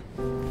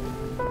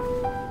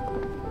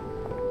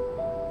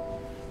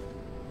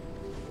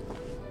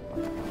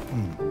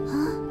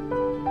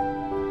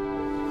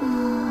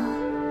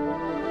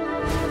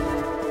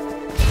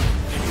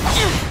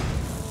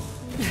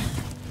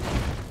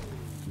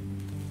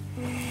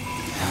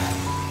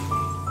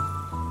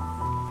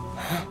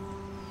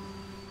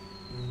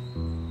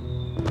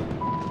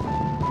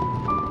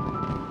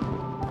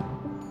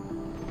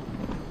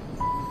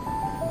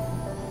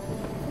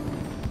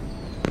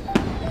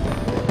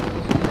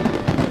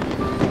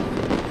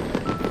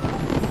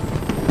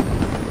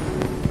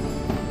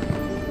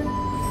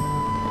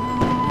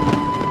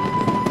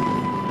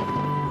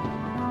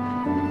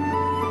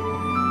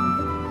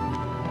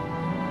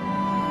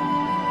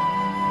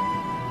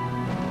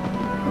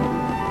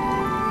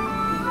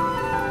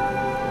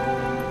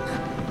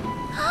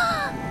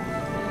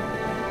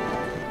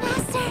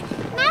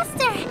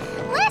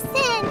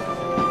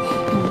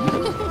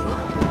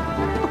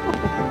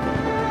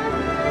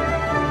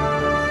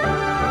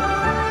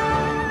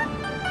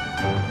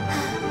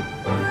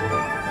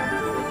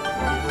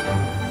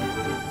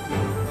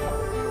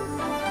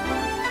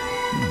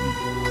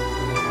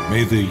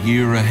 May the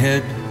year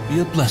ahead be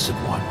a blessed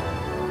one.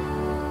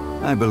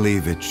 I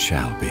believe it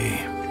shall be.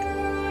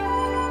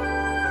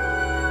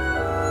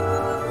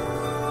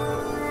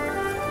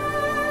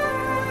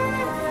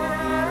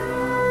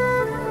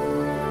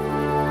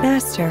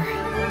 Master,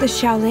 the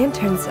Xiao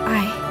Lanterns,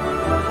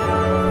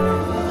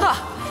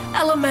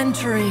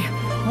 Elementary.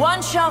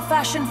 One shall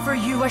fashion for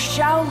you a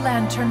Xiao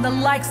Lantern, the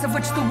likes of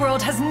which the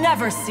world has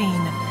never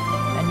seen.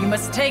 And you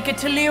must take it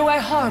to Liyue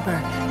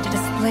Harbor to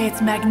display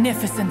its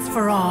magnificence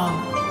for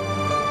all.